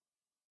go.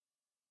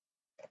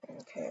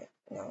 Okay,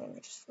 now let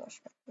me just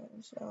flush my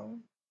nose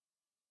down.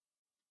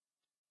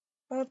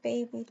 Oh,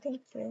 baby,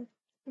 thank you.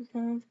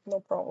 No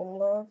problem,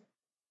 love.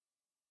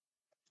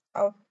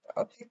 I'll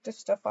I'll take this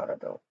stuff out of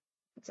the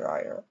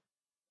dryer.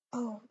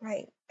 Oh,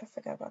 right, I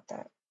forgot about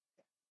that.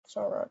 It's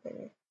alright,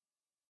 baby.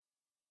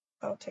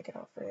 I'll take it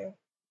out for you.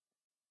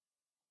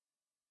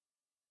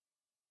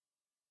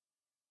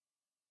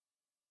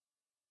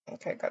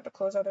 Okay, got the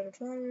clothes out of the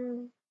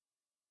dryer.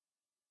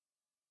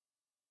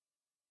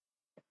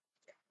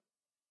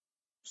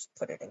 Just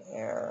put it in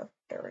here.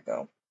 There we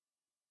go.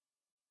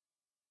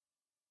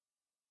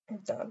 I'm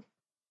done.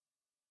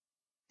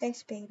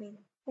 Thanks, baby.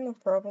 No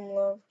problem,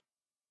 love.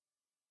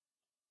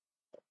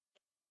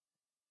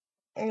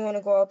 You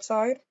wanna go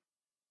outside?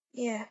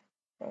 Yeah.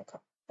 Okay,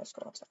 let's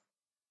go outside.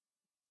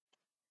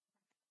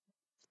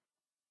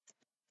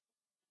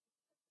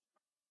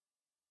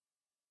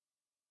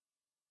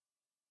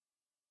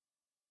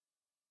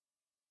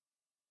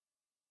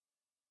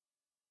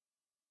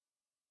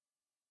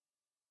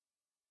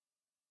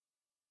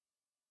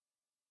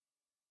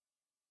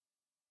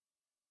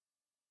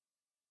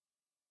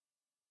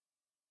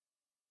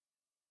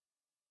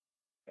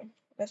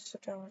 Let's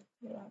sit down.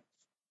 Relax.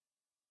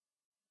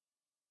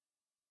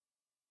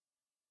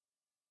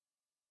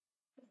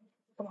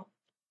 Come on.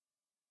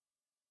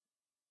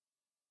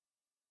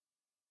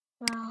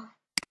 Wow,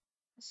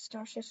 the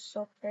star's just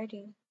so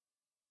pretty.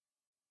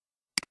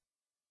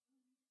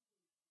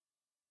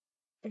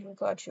 I'm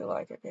glad you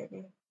like it,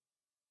 baby.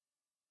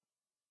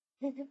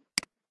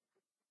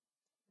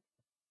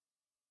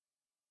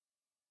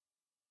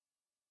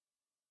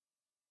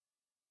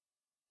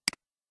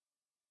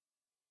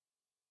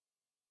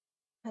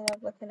 I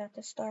love looking at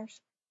the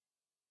stars.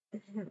 I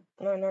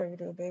know you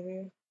do,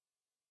 baby.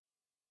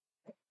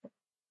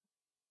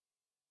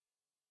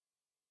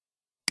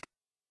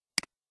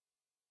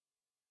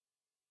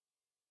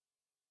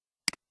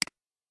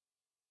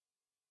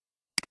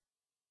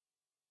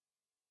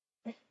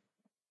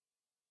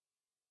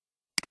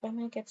 I'm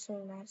gonna get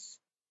some rest.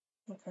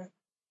 Okay.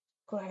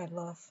 Go ahead,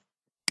 love.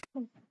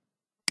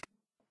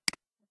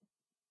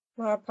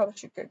 Well, I probably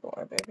should get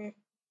going, baby.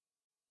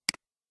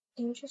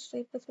 Can you just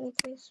sleep with me,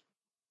 please?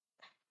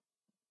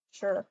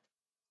 Sure.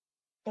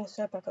 I'll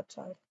step back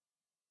outside.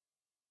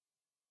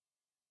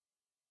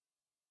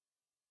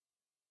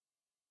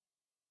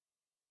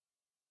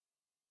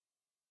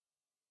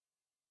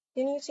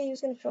 Didn't you say you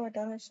was gonna show her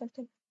down or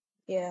something?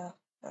 Yeah,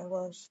 I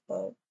was,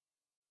 but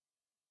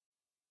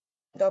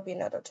there'll be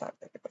another time,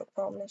 baby, I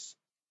promise.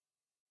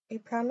 You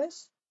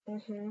promise?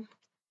 Mm-hmm.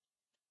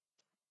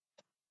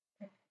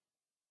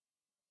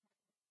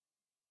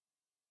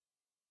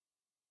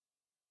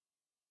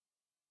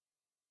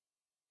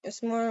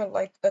 It's more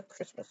like a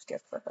Christmas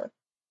gift for her.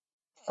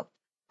 Oh,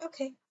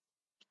 okay.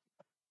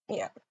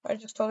 Yeah, I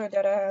just told her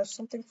that I have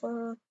something for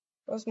her.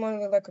 It was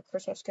more like a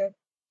Christmas gift,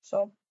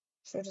 so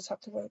she'll just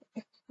have to wait.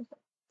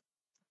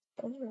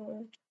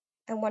 Oh,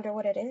 I wonder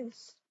what it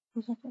is.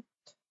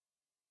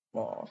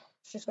 Well,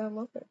 she's gonna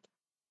love it.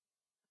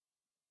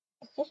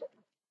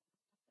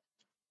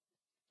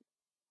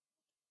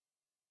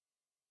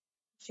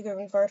 She could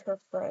invite her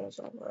friends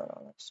over and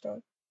all that stuff.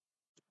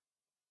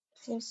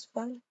 Seems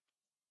fun.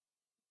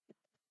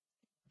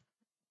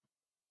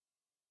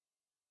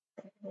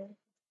 Mhm.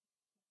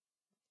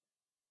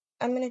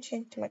 I'm gonna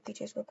change to my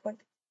PJs real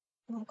quick.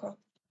 Okay,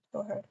 go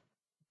ahead.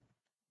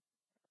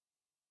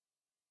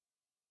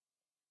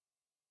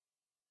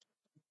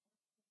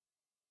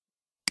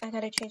 I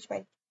gotta change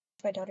my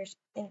daughter's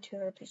into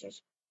her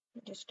PJs.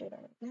 Just do that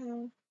right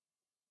now.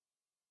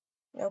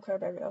 Okay,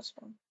 baby, that's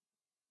fine.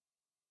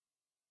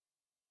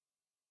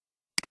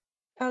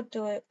 I'll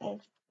do it.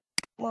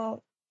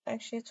 Well,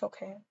 actually, it's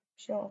okay.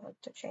 She won't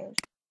have to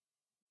change.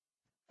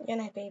 Good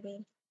night,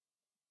 baby.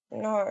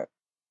 No,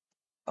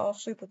 I'll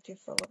sleep with you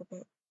for a little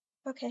bit.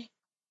 Okay.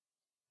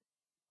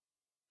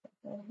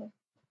 Mm-hmm.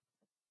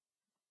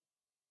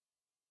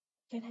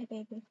 Good night,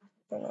 baby.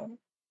 Good night.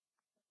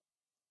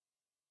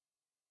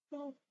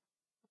 Mm.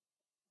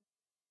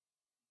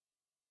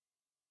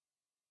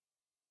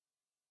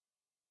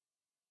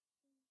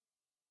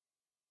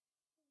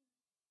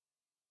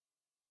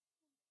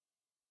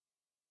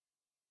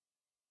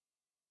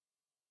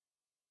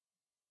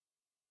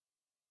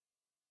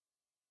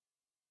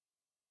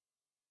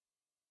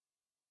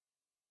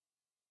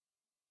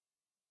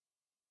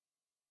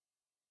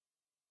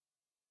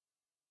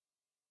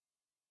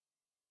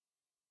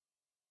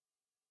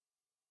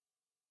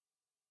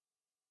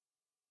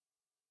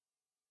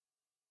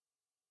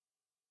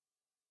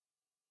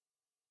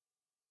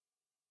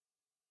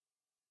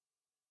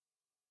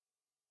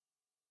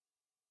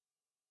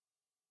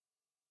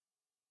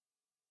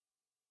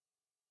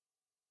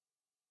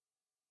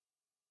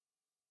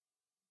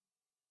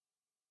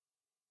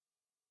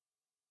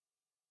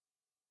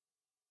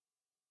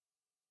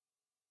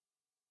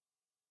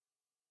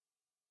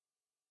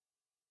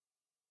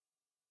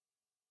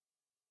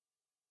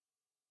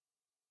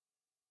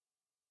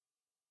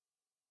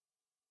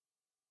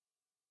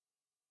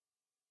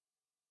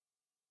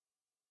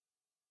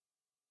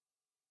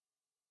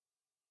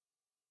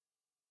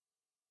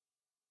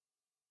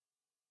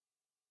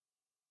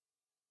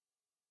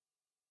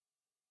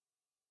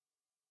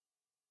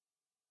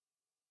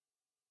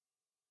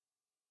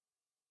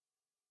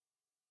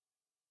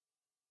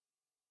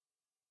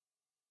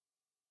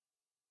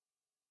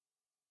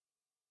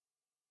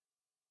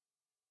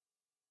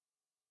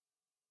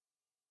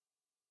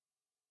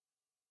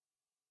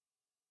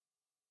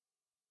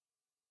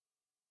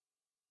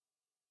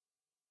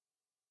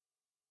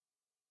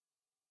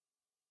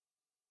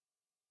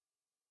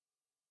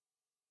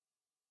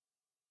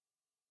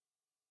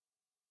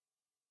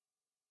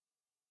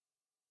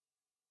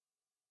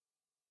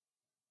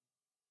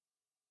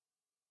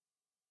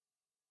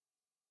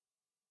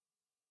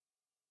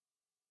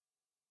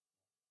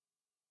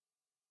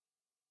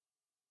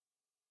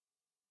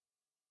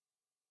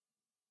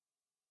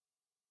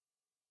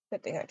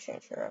 Good thing I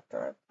changed her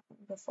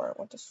before I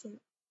went to sleep.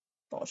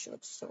 Oh, she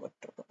looks so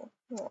adorable.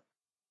 Oh,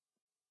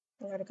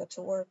 I gotta go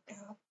to work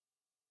now.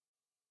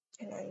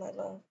 Good night, my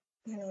love.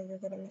 I know you're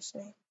gonna miss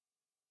me.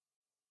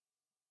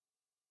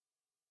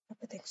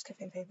 Happy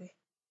Thanksgiving, baby.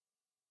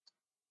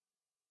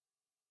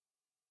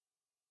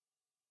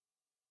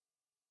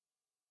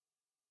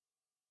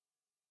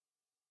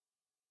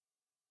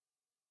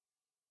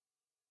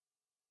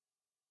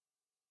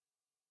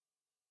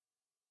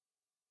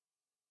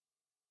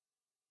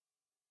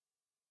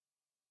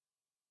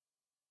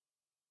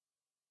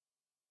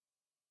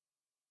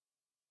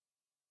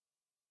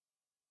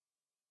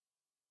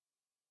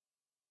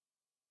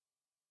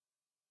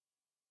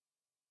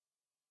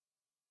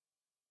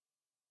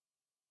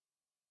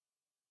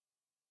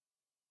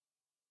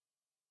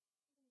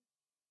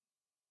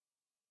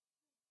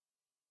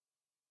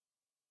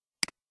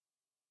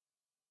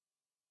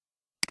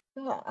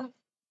 Yeah,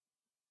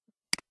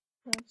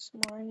 it's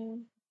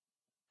morning.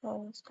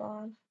 Oh, it's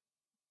gone.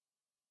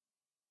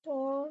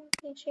 Oh,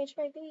 he changed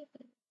my baby.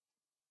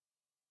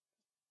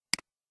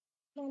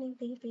 Honey,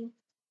 baby.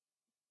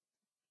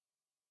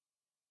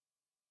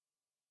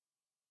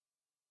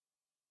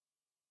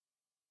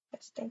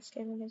 Guess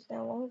Thanksgiving is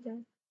now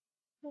over.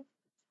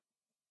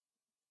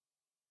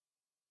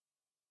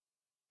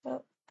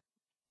 Oh,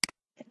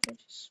 I could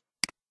just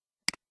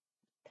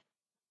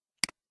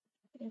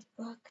get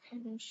a book.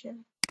 I'm sure.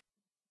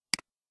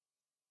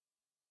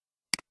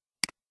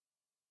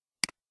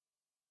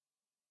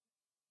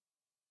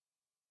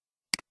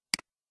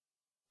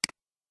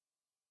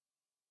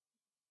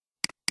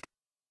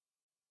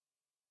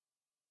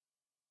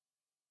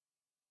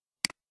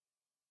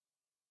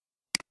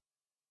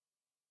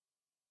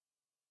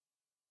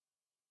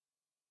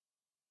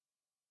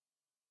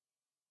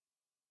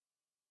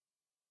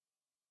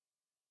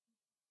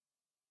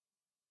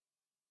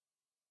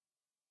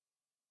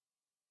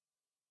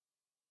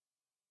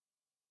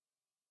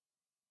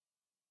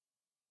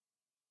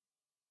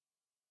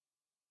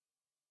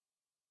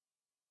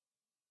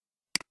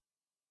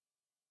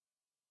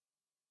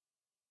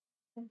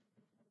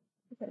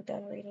 I'm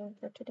done reading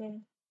for today.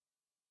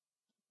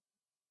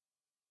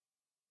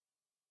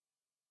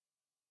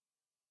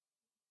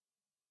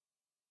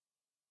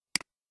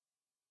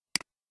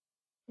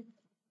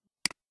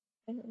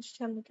 And it's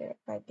time to get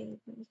my baby.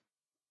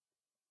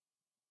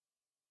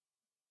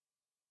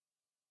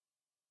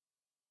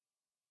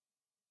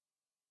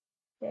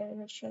 Very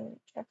much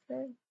check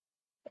her.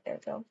 There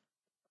we go.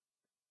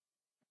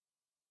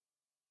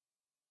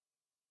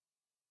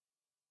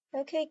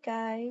 Okay,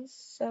 guys.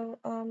 So,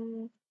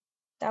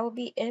 that will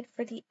be it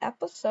for the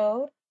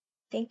episode.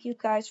 Thank you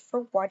guys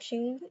for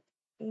watching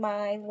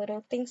my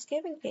little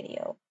Thanksgiving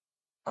video.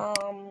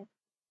 Um,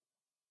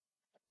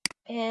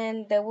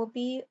 and there will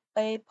be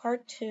a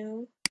part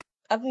two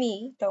of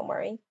me, don't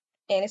worry.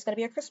 And it's gonna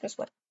be a Christmas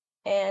one.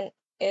 And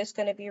it's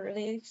gonna be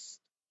released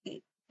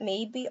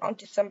maybe on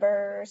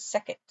December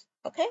 2nd.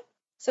 Okay?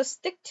 So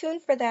stick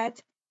tuned for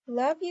that.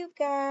 Love you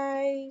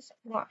guys.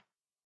 Mwah.